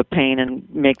 take care of the pain and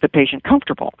make the patient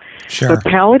comfortable. Sure. But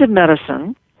palliative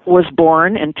medicine was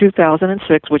born in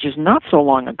 2006, which is not so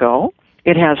long ago.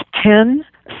 It has 10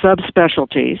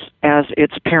 subspecialties as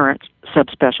its parent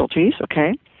subspecialties,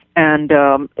 okay? And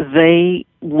they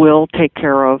will take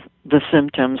care of the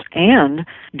symptoms. And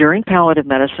during palliative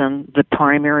medicine, the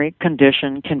primary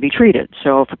condition can be treated.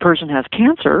 So if a person has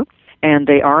cancer and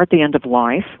they are at the end of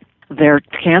life, their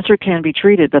cancer can be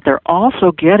treated, but they're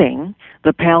also getting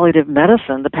the palliative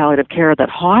medicine, the palliative care that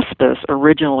hospice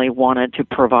originally wanted to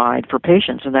provide for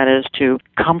patients, and that is to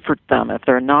comfort them. If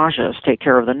they're nauseous, take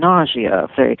care of the nausea.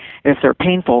 If they're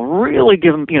painful, really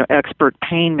give them, expert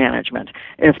pain management.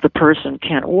 If the person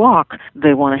can't walk,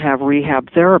 they want to have rehab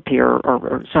therapy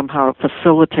or somehow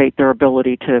facilitate their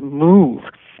ability to move,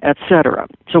 etc.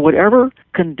 So whatever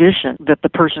condition that the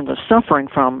person was suffering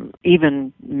from,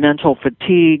 even mental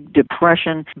fatigue,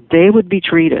 depression, they would be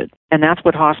treated. And that's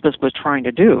what hospice was trying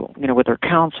to do, with their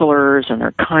counselors and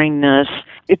their kindness,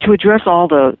 to address all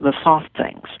the soft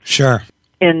things. Sure.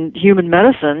 In human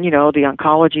medicine, the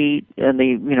oncology and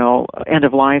the,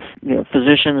 end-of-life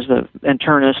physicians, the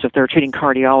internists, if they're treating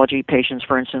cardiology patients,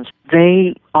 for instance,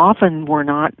 they often were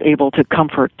not able to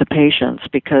comfort the patients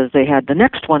because they had the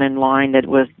next one in line that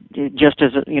was just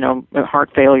as, a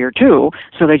heart failure too,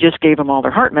 so they just gave them all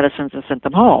their heart medicines and sent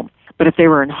them home. But if they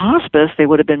were in hospice, they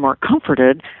would have been more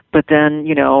comforted, but then,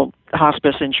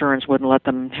 hospice insurance wouldn't let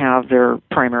them have their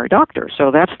primary doctor. So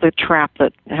that's the trap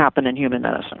that happened in human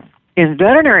medicine. In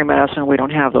veterinary medicine, we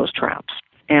don't have those traps.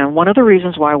 And one of the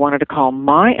reasons why I wanted to call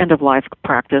my end-of-life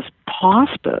practice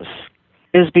hospice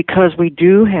is because we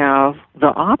do have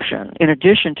the option, in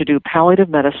addition to do palliative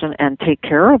medicine and take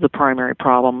care of the primary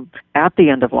problem at the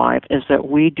end of life, is that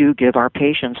we do give our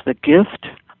patients the gift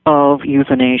of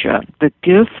euthanasia, the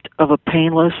gift of a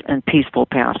painless and peaceful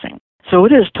passing. So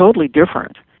it is totally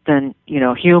different than,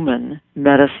 human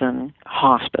medicine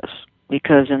hospice.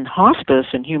 Because in hospice,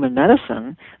 in human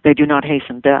medicine, they do not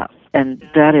hasten death. And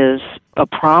that is a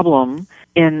problem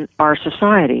in our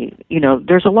society.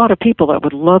 There's a lot of people that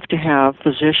would love to have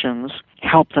physicians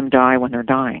help them die when they're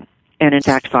dying. And in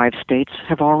fact, 5 states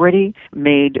have already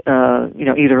made,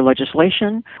 either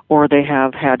legislation or they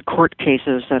have had court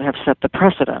cases that have set the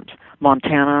precedent.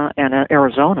 Montana and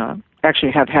Arizona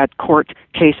actually have had court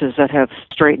cases that have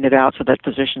straightened it out so that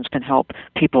physicians can help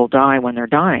people die when they're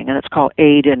dying, and it's called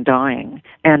aid in dying.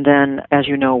 And then, as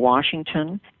you know,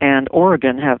 Washington and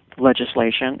Oregon have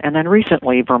legislation, and then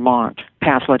recently Vermont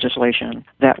passed legislation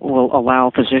that will allow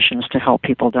physicians to help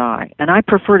people die. And I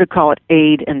prefer to call it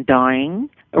aid in dying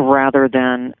rather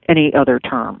than any other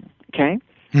term, okay?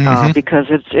 Because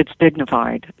it's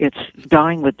dignified. It's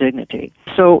dying with dignity.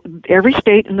 So every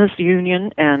state in this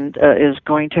union and is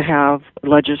going to have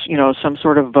some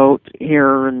sort of vote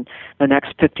here in the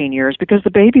next 15 years because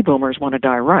the baby boomers want to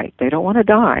die right. They don't want to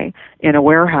die in a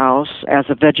warehouse as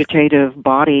a vegetative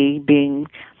body being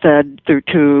fed through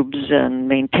tubes and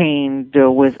maintained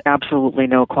with absolutely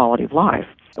no quality of life.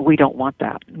 We don't want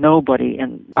that. Nobody,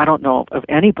 and I don't know of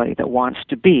anybody that wants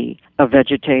to be a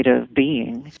vegetative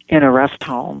being in a rest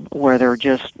home where they're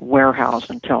just warehoused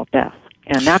until death.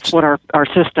 And that's what our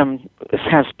system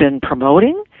has been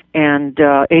promoting. And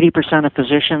 80% of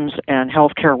physicians and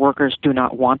healthcare workers do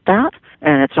not want that.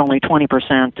 And it's only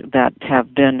 20% that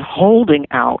have been holding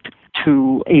out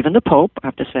to, even the Pope, I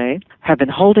have to say, have been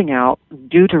holding out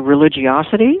due to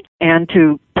religiosity and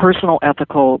to personal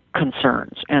ethical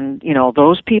concerns. And,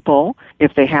 those people,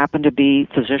 if they happen to be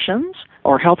physicians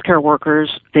or healthcare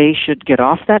workers, they should get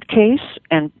off that case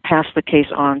and pass the case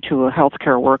on to a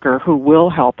healthcare worker who will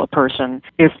help a person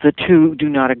if the two do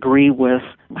not agree with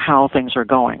how things are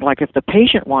going. Like if the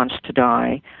patient wants to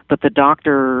die, but the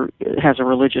doctor has a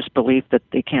religious belief that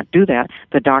they can't do that,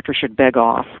 the doctor should beg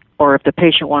off. Or if the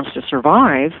patient wants to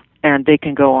survive, and they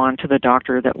can go on to the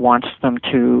doctor that wants them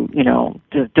to,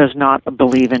 does not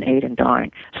believe in aid in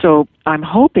dying. So I'm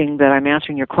hoping that I'm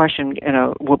answering your question in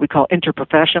what we call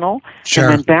interprofessional. Sure.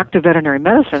 And then back to veterinary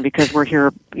medicine, because we're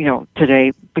here,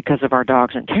 today because of our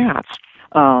dogs and cats.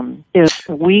 Is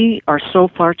we are so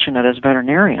fortunate as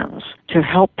veterinarians to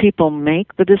help people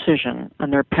make the decision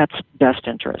in their pet's best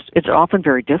interest. It's often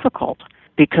very difficult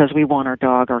because we want our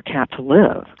dog or cat to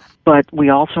live. But we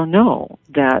also know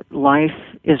that life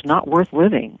is not worth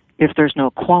living if there's no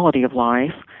quality of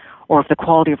life, or if the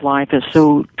quality of life is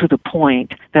so to the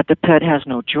point that the pet has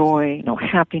no joy, no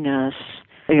happiness,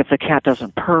 if the cat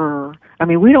doesn't purr. I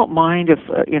mean, we don't mind if,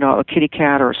 a kitty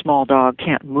cat or a small dog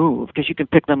can't move because you can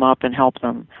pick them up and help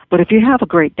them. But if you have a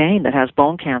Great Dane that has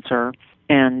bone cancer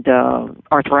and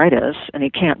arthritis and he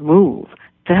can't move,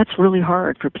 that's really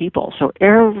hard for people. So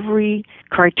every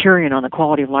criterion on the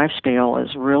quality of life scale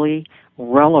is really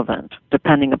relevant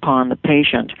depending upon the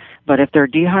patient. But if they're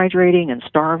dehydrating and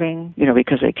starving,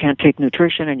 because they can't take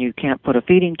nutrition and you can't put a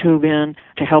feeding tube in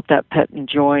to help that pet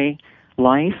enjoy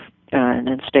life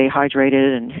and stay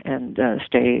hydrated and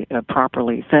stay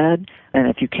properly fed, and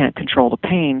if you can't control the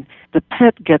pain, the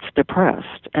pet gets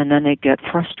depressed and then they get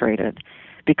frustrated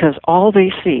because all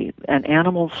they see, an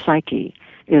animal's psyche,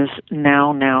 is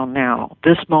now,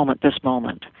 this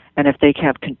moment. And if they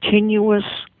have continuous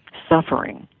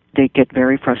suffering, they get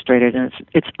very frustrated, and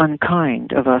it's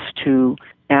unkind of us to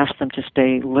ask them to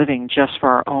stay living just for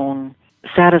our own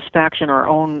satisfaction, our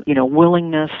own,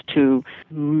 willingness to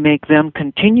make them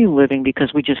continue living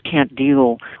because we just can't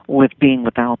deal with being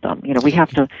without them. We have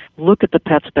to look at the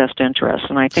pet's best interests,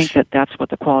 and I think that that's what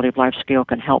the quality of life scale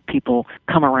can help people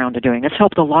come around to doing. It's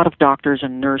helped a lot of doctors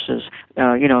and nurses,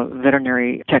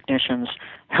 veterinary technicians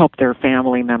help their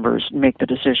family members make the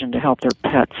decision to help their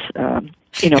pets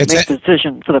make the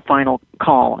decision for the final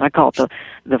call. I call it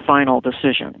the final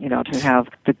decision, to have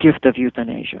the gift of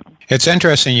euthanasia. It's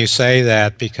interesting you say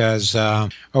that because I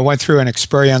went through an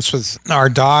experience with our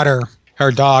daughter.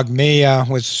 Her dog, Mia,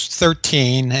 was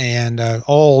 13 and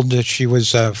old. She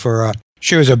was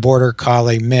she was a Border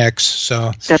Collie mix.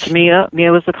 So that's Mia?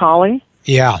 Mia was the collie?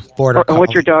 Yeah, Border Collie.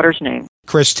 What's your daughter's name?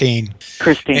 Christine,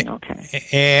 okay.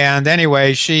 And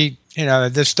anyway, she,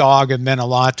 this dog had meant a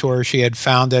lot to her. She had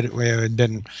found it. It had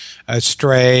been a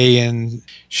stray, and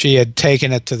she had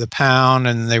taken it to the pound,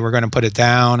 and they were going to put it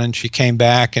down, and she came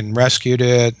back and rescued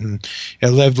it, and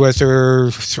it lived with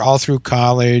her all through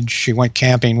college. She went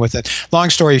camping with it. Long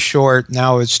story short,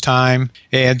 now it's time,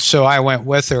 and so I went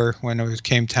with her when it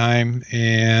came time,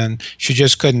 and she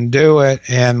just couldn't do it.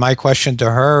 And my question to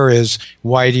her is,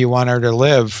 why do you want her to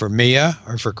live, for Mia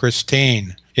or for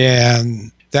Christine?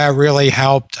 And that really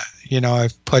helped,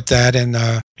 put that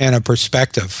in a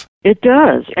perspective. It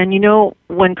does. And,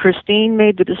 when Christine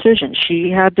made the decision,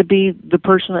 she had to be the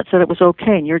person that said it was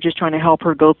okay, and you're just trying to help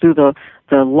her go through the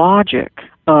logic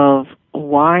of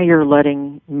why you're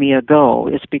letting Mia go.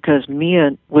 It's because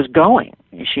Mia was going.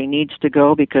 dying. She needs to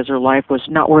go because her life was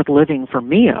not worth living for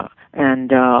Mia.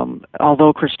 And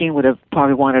although Christine would have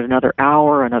probably wanted another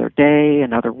hour, another day,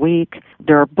 another week,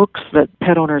 there are books that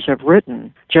pet owners have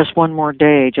written, just one more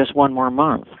day, just one more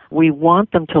month. We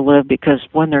want them to live because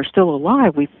when they're still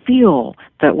alive, we feel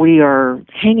that we are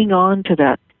hanging on to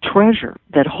that treasure,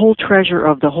 that whole treasure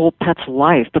of the whole pet's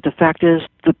life. But the fact is,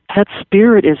 the pet's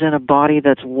spirit is in a body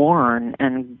that's worn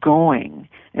and going.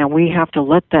 And we have to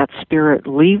let that spirit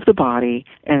leave the body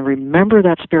and remember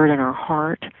that spirit in our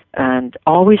heart and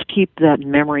always keep that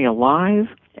memory alive.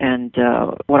 And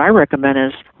what I recommend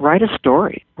is write a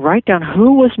story. Write down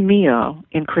who was Mia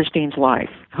in Christine's life.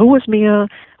 Who was Mia?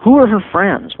 Who were her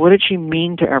friends? What did she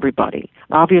mean to everybody?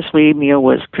 Obviously, Mia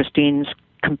was Christine's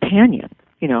companion.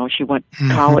 You know, she went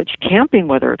college camping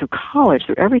with her, through college,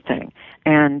 through everything.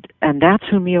 And that's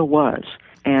who Mia was.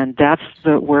 And that's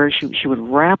where she would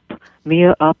wrap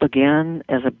Mia up again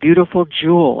as a beautiful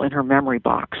jewel in her memory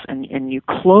box. And you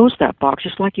close that box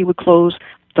just like you would close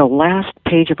the last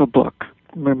page of a book,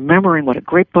 remembering what a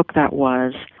great book that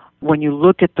was. When you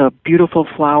look at the beautiful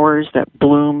flowers that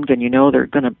bloomed and you know they're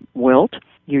going to wilt,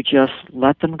 you just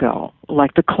let them go.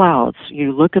 Like the clouds,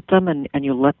 you look at them and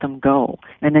you let them go.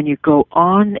 And then you go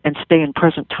on and stay in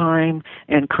present time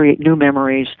and create new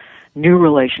memories, new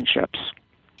relationships.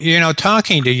 You know,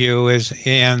 talking to you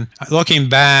and looking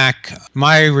back,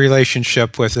 my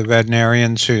relationship with the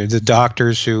veterinarians, the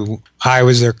doctors who I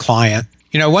was their client.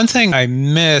 You know, one thing I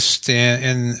missed,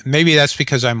 and maybe that's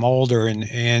because I'm older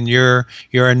and you're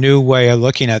a new way of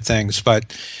looking at things,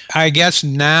 but I guess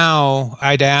now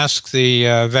I'd ask the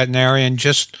veterinarian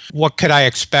just what could I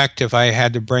expect if I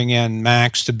had to bring in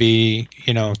Max to be,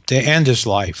 you know, to end his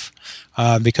life.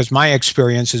 Because my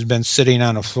experience has been sitting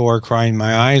on the floor crying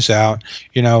my eyes out,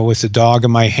 you know, with the dog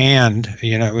in my hand,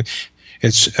 you know.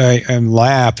 It's in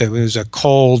lap. It was a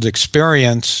cold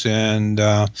experience, and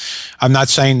I'm not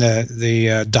saying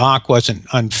the doc wasn't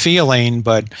unfeeling,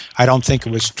 but I don't think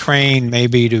it was trained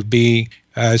maybe to be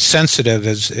sensitive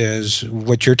as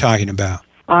what you're talking about.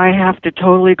 I have to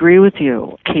totally agree with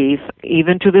you, Keith.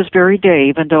 Even to this very day,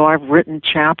 even though I've written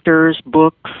chapters,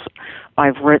 books,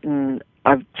 I've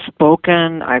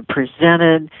spoken, I've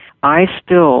presented, I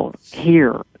still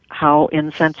hear how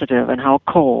insensitive and how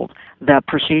cold that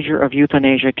procedure of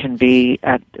euthanasia can be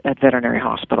at veterinary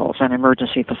hospitals and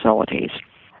emergency facilities.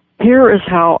 Here is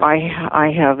how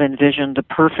I have envisioned the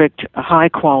perfect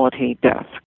high-quality death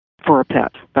for a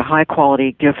pet, the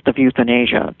high-quality gift of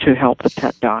euthanasia to help the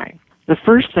pet die. The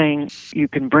first thing, you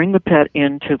can bring the pet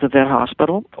into the vet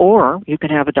hospital, or you can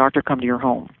have a doctor come to your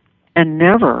home. And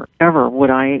never, ever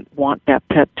would I want that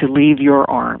pet to leave your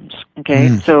arms,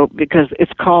 okay? So, because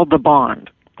it's called the bond.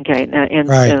 Okay, in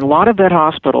a lot of vet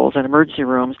hospitals and emergency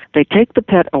rooms, they take the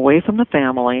pet away from the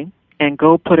family and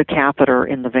go put a catheter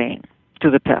in the vein to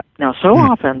the pet. Now, so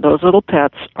often, those little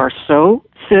pets are so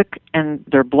sick and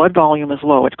their blood volume is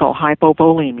low. It's called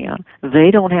hypovolemia.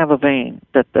 They don't have a vein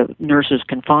that the nurses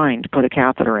can find to put a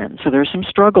catheter in. So there's some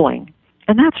struggling.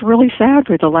 And that's really sad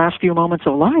for the last few moments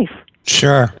of life.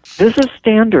 Sure. This is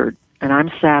standard, and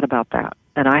I'm sad about that.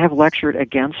 And I have lectured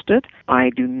against it. I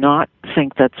do not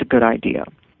think that's a good idea.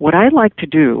 What I like to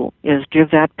do is give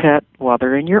that pet, while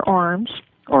they're in your arms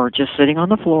or just sitting on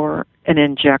the floor, an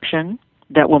injection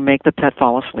that will make the pet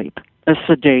fall asleep, a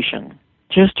sedation,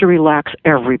 just to relax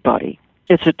everybody.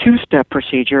 It's a two-step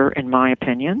procedure, in my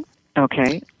opinion,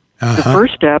 okay? The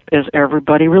first step is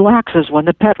everybody relaxes when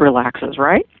the pet relaxes,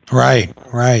 right? Right.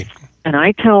 And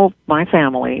I tell my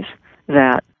families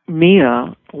that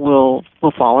Mia will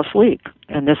fall asleep,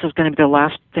 and this is going to be the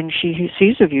last thing she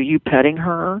sees of you petting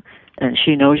her, and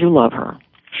she knows you love her.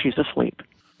 She's asleep.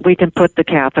 We can put the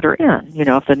catheter in. You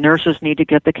know, if the nurses need to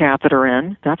get the catheter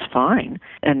in, that's fine.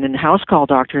 And in house call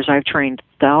doctors, I've trained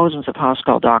thousands of house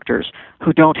call doctors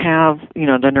who don't have, you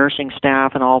know, the nursing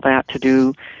staff and all that to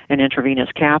do an intravenous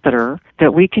catheter,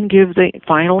 that we can give the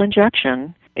final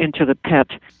injection into the pet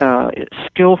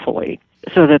skillfully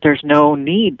so that there's no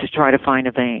need to try to find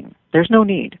a vein. There's no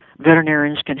need.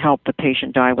 Veterinarians can help the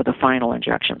patient die with a final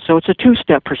injection. So it's a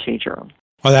two-step procedure.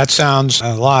 Well, that sounds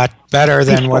a lot better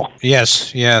than what...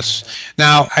 Yes.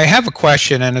 Now, I have a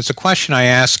question, and it's a question I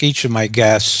ask each of my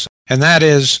guests, and that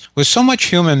is, with so much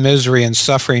human misery and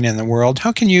suffering in the world,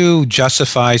 how can you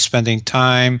justify spending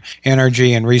time,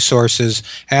 energy, and resources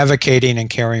advocating and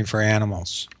caring for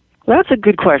animals? Well, that's a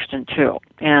good question, too.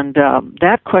 And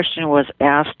that question was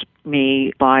asked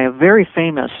me by a very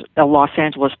famous Los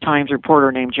Angeles Times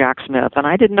reporter named Jack Smith, and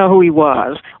I didn't know who he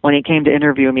was when he came to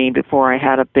interview me before I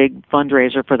had a big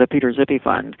fundraiser for the Peter Zippy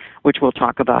Fund, which we'll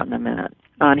talk about in a minute.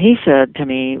 And he said to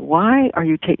me, "Why are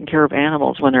you taking care of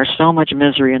animals when there's so much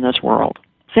misery in this world?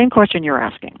 Same question you're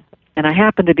asking. And I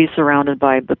happened to be surrounded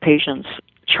by the patients'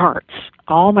 charts,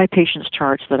 all my patients'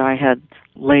 charts that I had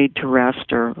laid to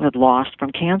rest or had lost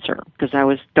from cancer, because I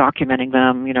was documenting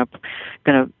them,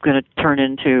 gonna turn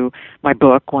into my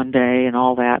book one day and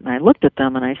all that. And I looked at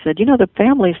them and I said, the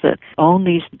families that own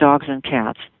these dogs and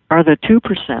cats are the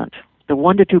 2%, the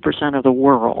 1 to 2% of the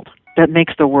world that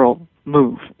makes the world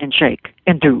move and shake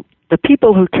and do. The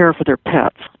people who care for their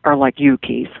pets are like you,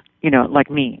 Keith, like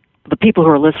me. The people who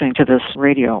are listening to this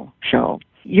radio show,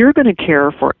 you're going to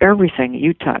care for everything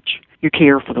you touch. You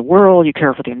care for the world, you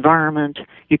care for the environment,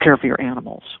 you care for your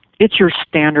animals. It's your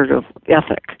standard of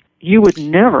ethic. You would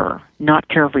never not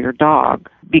care for your dog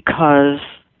because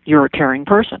you're a caring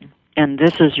person, and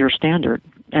this is your standard.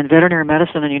 And veterinary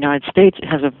medicine in the United States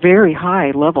has a very high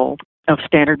level of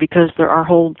standard because our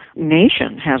whole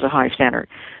nation has a high standard.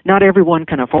 Not everyone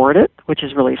can afford it, which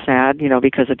is really sad,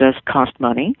 because it does cost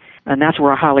money. And that's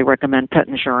where I highly recommend pet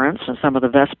insurance. And some of the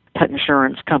best pet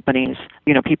insurance companies,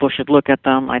 people should look at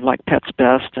them. I like Pets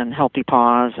Best and Healthy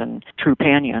Paws and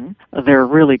Trupanion. They're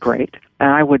really great.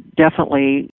 And I would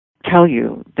definitely tell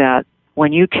you that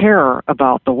when you care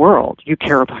about the world, you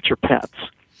care about your pets.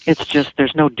 It's just,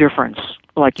 there's no difference.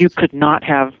 Like, you could not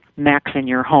have Max in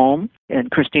your home,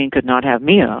 and Christine could not have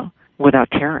Mia without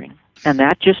caring. And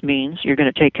that just means you're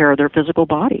going to take care of their physical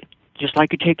body, just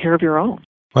like you take care of your own.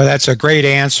 Well, that's a great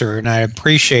answer, and I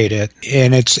appreciate it.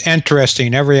 And it's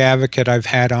interesting. Every advocate I've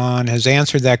had on has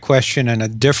answered that question in a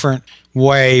different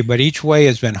way, but each way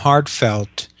has been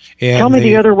heartfelt. Tell me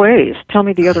the other ways. Tell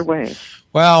me the other ways.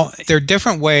 Well, there are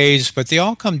different ways, but they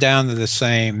all come down to the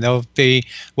same. They'll be,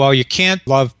 you can't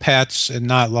love pets and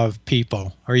not love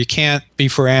people, or you can't be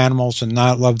for animals and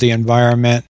not love the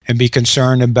environment and be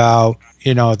concerned about,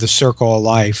 the circle of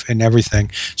life and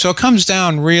everything. So it comes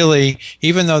down really,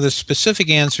 even though the specific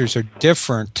answers are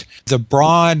different, the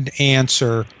broad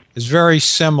answer is very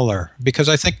similar, because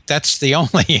I think that's the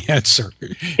only answer.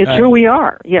 It's who we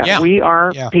are. Yeah. We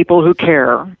are people who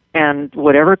care, and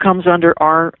whatever comes under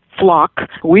our flock,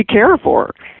 we care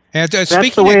for. And,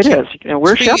 that's the way it is.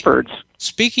 We're shepherds.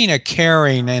 Speaking of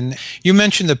caring, and you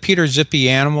mentioned the Peter Zippy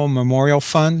Animal Memorial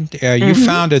Fund. You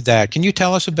founded that. Can you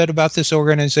tell us a bit about this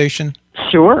organization?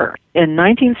 Sure. In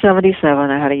 1977,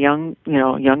 I had a young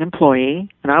employee,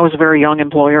 and I was a very young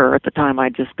employer at the time.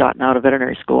 I'd just gotten out of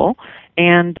veterinary school,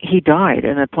 and he died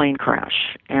in a plane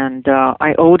crash. And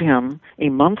I owed him a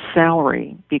month's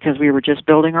salary because we were just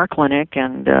building our clinic,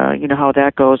 and you know how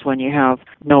that goes when you have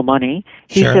no money.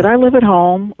 He said, I live at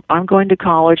home. I'm going to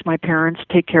college. My parents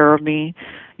take care of me.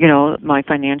 My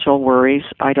financial worries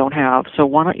I don't have. So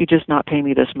why don't you just not pay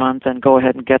me this month and go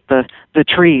ahead and get the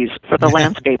trees for the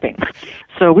landscaping?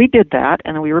 So we did that,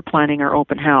 and we were planning our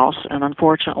open house, and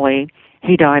unfortunately,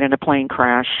 he died in a plane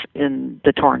crash in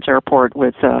the Torrance airport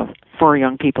with 4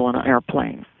 young people in an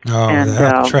airplane. Oh, and,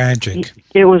 that's tragic.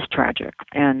 It was tragic.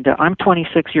 And I'm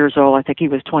 26 years old. I think he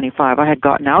was 25. I had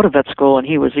gotten out of vet school, and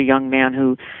he was a young man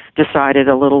who decided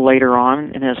a little later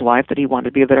on in his life that he wanted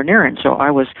to be a veterinarian. So I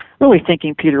was really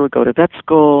thinking Peter would go to vet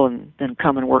school and then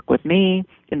come and work with me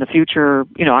in the future.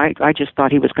 I just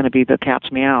thought he was going to be the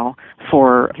cat's meow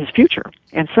for his future.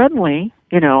 And suddenly,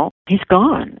 he's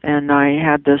gone. And I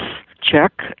had this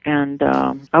check, and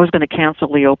I was going to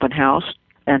cancel the open house.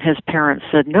 And his parents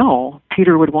said, no,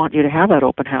 Peter would want you to have that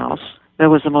open house.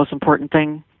 That was the most important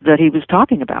thing that he was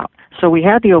talking about. So we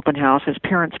had the open house. His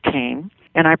parents came,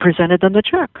 and I presented them the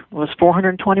check. It was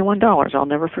 $421. I'll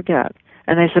never forget.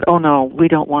 And they said, oh, no, we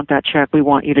don't want that check. We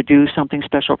want you to do something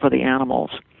special for the animals.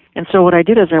 And so what I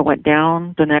did is I went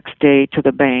down the next day to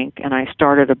the bank, and I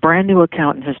started a brand new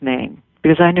account in his name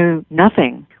because I knew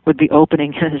nothing would be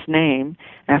opening in his name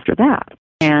after that.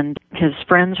 And his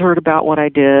friends heard about what I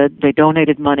did. They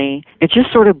donated money. It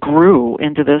just sort of grew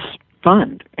into this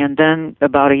fund. And then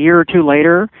about a year or two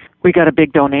later, we got a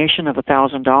big donation of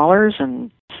 $1,000, and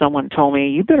someone told me,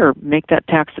 you better make that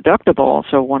tax deductible.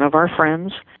 So one of our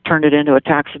friends turned it into a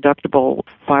tax deductible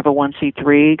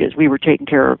 501c3 because we were taking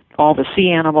care of all the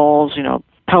sea animals,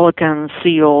 pelicans,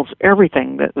 seals,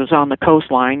 everything that was on the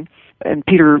coastline. And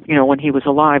Peter, when he was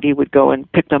alive, he would go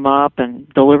and pick them up and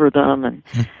deliver them, and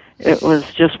it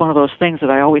was just one of those things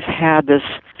that I always had this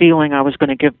feeling I was going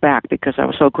to give back because I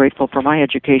was so grateful for my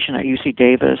education at UC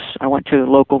Davis. I went to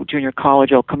local junior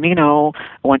college, El Camino.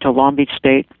 I went to Long Beach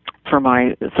State for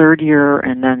my 3rd year,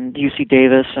 and then UC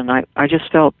Davis. And I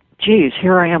just felt, geez,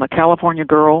 here I am, a California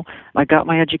girl. I got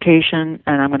my education,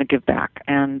 and I'm going to give back.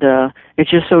 And it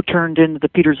just so turned into the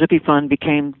Peter Zippy Fund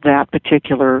became that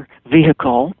particular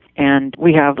vehicle. And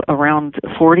we have around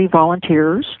 40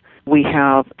 volunteers. We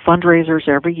have fundraisers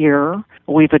every year.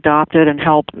 We've adopted and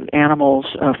helped animals,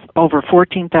 over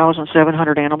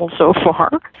 14,700 animals so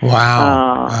far.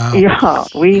 Wow. Yeah,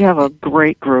 we have a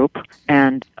great group,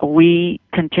 and we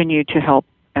continue to help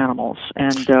animals,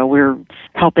 and we're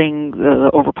helping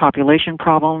the overpopulation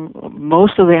problem.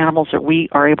 Most of the animals that we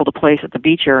are able to place at the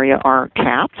beach area are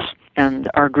cats,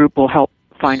 and our group will help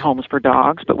find homes for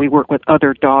dogs, but we work with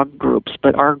other dog groups,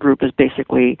 but our group is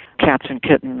basically cats and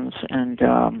kittens, and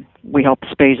we help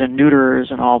spays and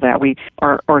neuters and all that.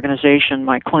 Our organization,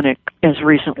 my clinic, has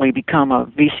recently become a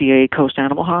VCA Coast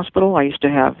Animal Hospital. I used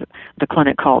to have the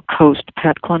clinic called Coast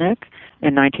Pet Clinic.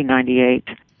 In 1998,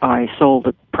 I sold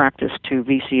the practice to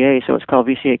VCA, so it's called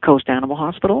VCA Coast Animal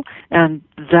Hospital, and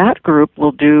that group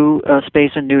will do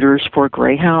spays and neuters for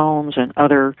greyhounds and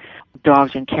other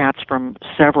dogs and cats from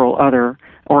several other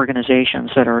organizations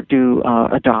that do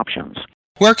adoptions.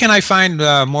 Where can I find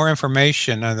more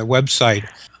information on the website?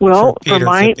 Well, for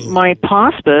my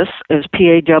hospice is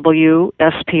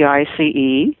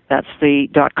PAWSPICE. That's the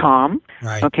 .com.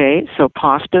 Right. Okay, so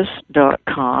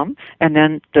hospice.com, and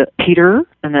then the Peter,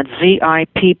 and that's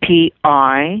ZIPPI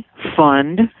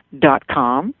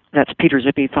fund.com. That's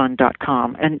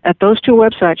peterzippyfund.com. And at those two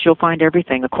websites, you'll find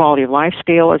everything. The quality of life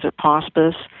scale is at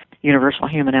hospice. Universal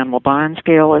Human Animal Bond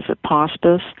Scale is at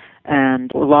hospice,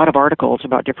 and a lot of articles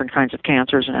about different kinds of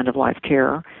cancers and end-of-life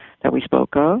care that we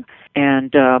spoke of.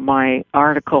 And my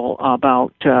article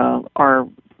about our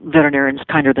veterinarians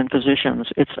kinder than physicians,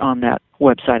 it's on that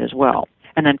website as well.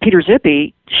 And then Peter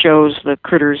Zippy shows the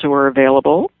critters who are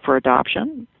available for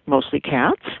adoption, mostly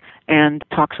cats, and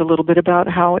talks a little bit about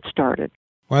how it started.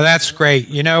 Well, that's great.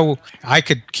 You know, I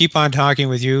could keep on talking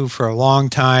with you for a long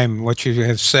time. What you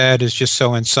have said is just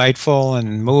so insightful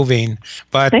and moving.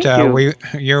 But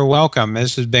you're welcome.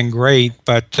 This has been great,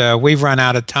 but we've run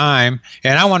out of time.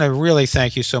 And I want to really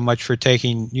thank you so much for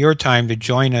taking your time to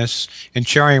join us and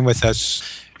sharing with us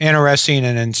interesting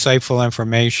and insightful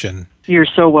information. You're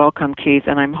so welcome, Keith,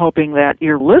 and I'm hoping that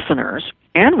your listeners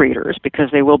and readers, because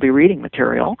they will be reading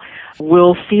material,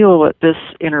 will feel that this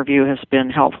interview has been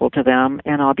helpful to them,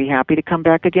 and I'll be happy to come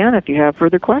back again if you have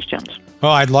further questions.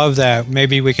 Well, I'd love that.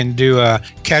 Maybe we can do a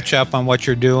catch-up on what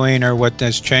you're doing or what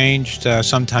has changed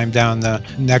sometime down the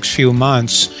next few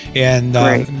months. And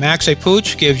Max A.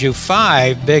 Pooch gives you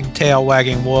 5 big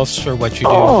tail-wagging woofs for what you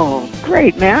do. Oh,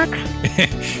 great, Max.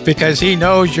 Because he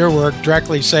knows your work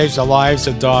directly saves the lives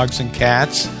of dogs and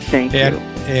cats. Thank you.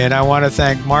 And I want to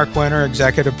thank Mark Winter,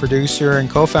 executive producer and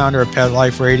co-founder of Pet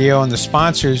Life Radio, and the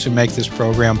sponsors who make this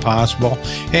program possible.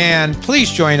 And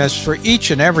please join us for each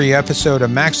and every episode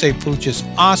of Max A. Pooch's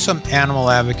Awesome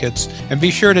Animal Advocates. And be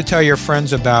sure to tell your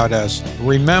friends about us.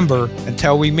 Remember,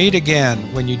 until we meet again,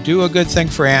 when you do a good thing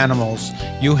for animals,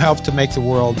 you help to make the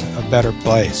world a better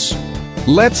place.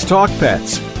 Let's Talk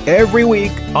Pets, every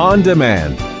week on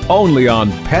demand, only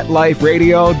on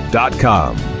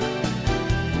PetLifeRadio.com.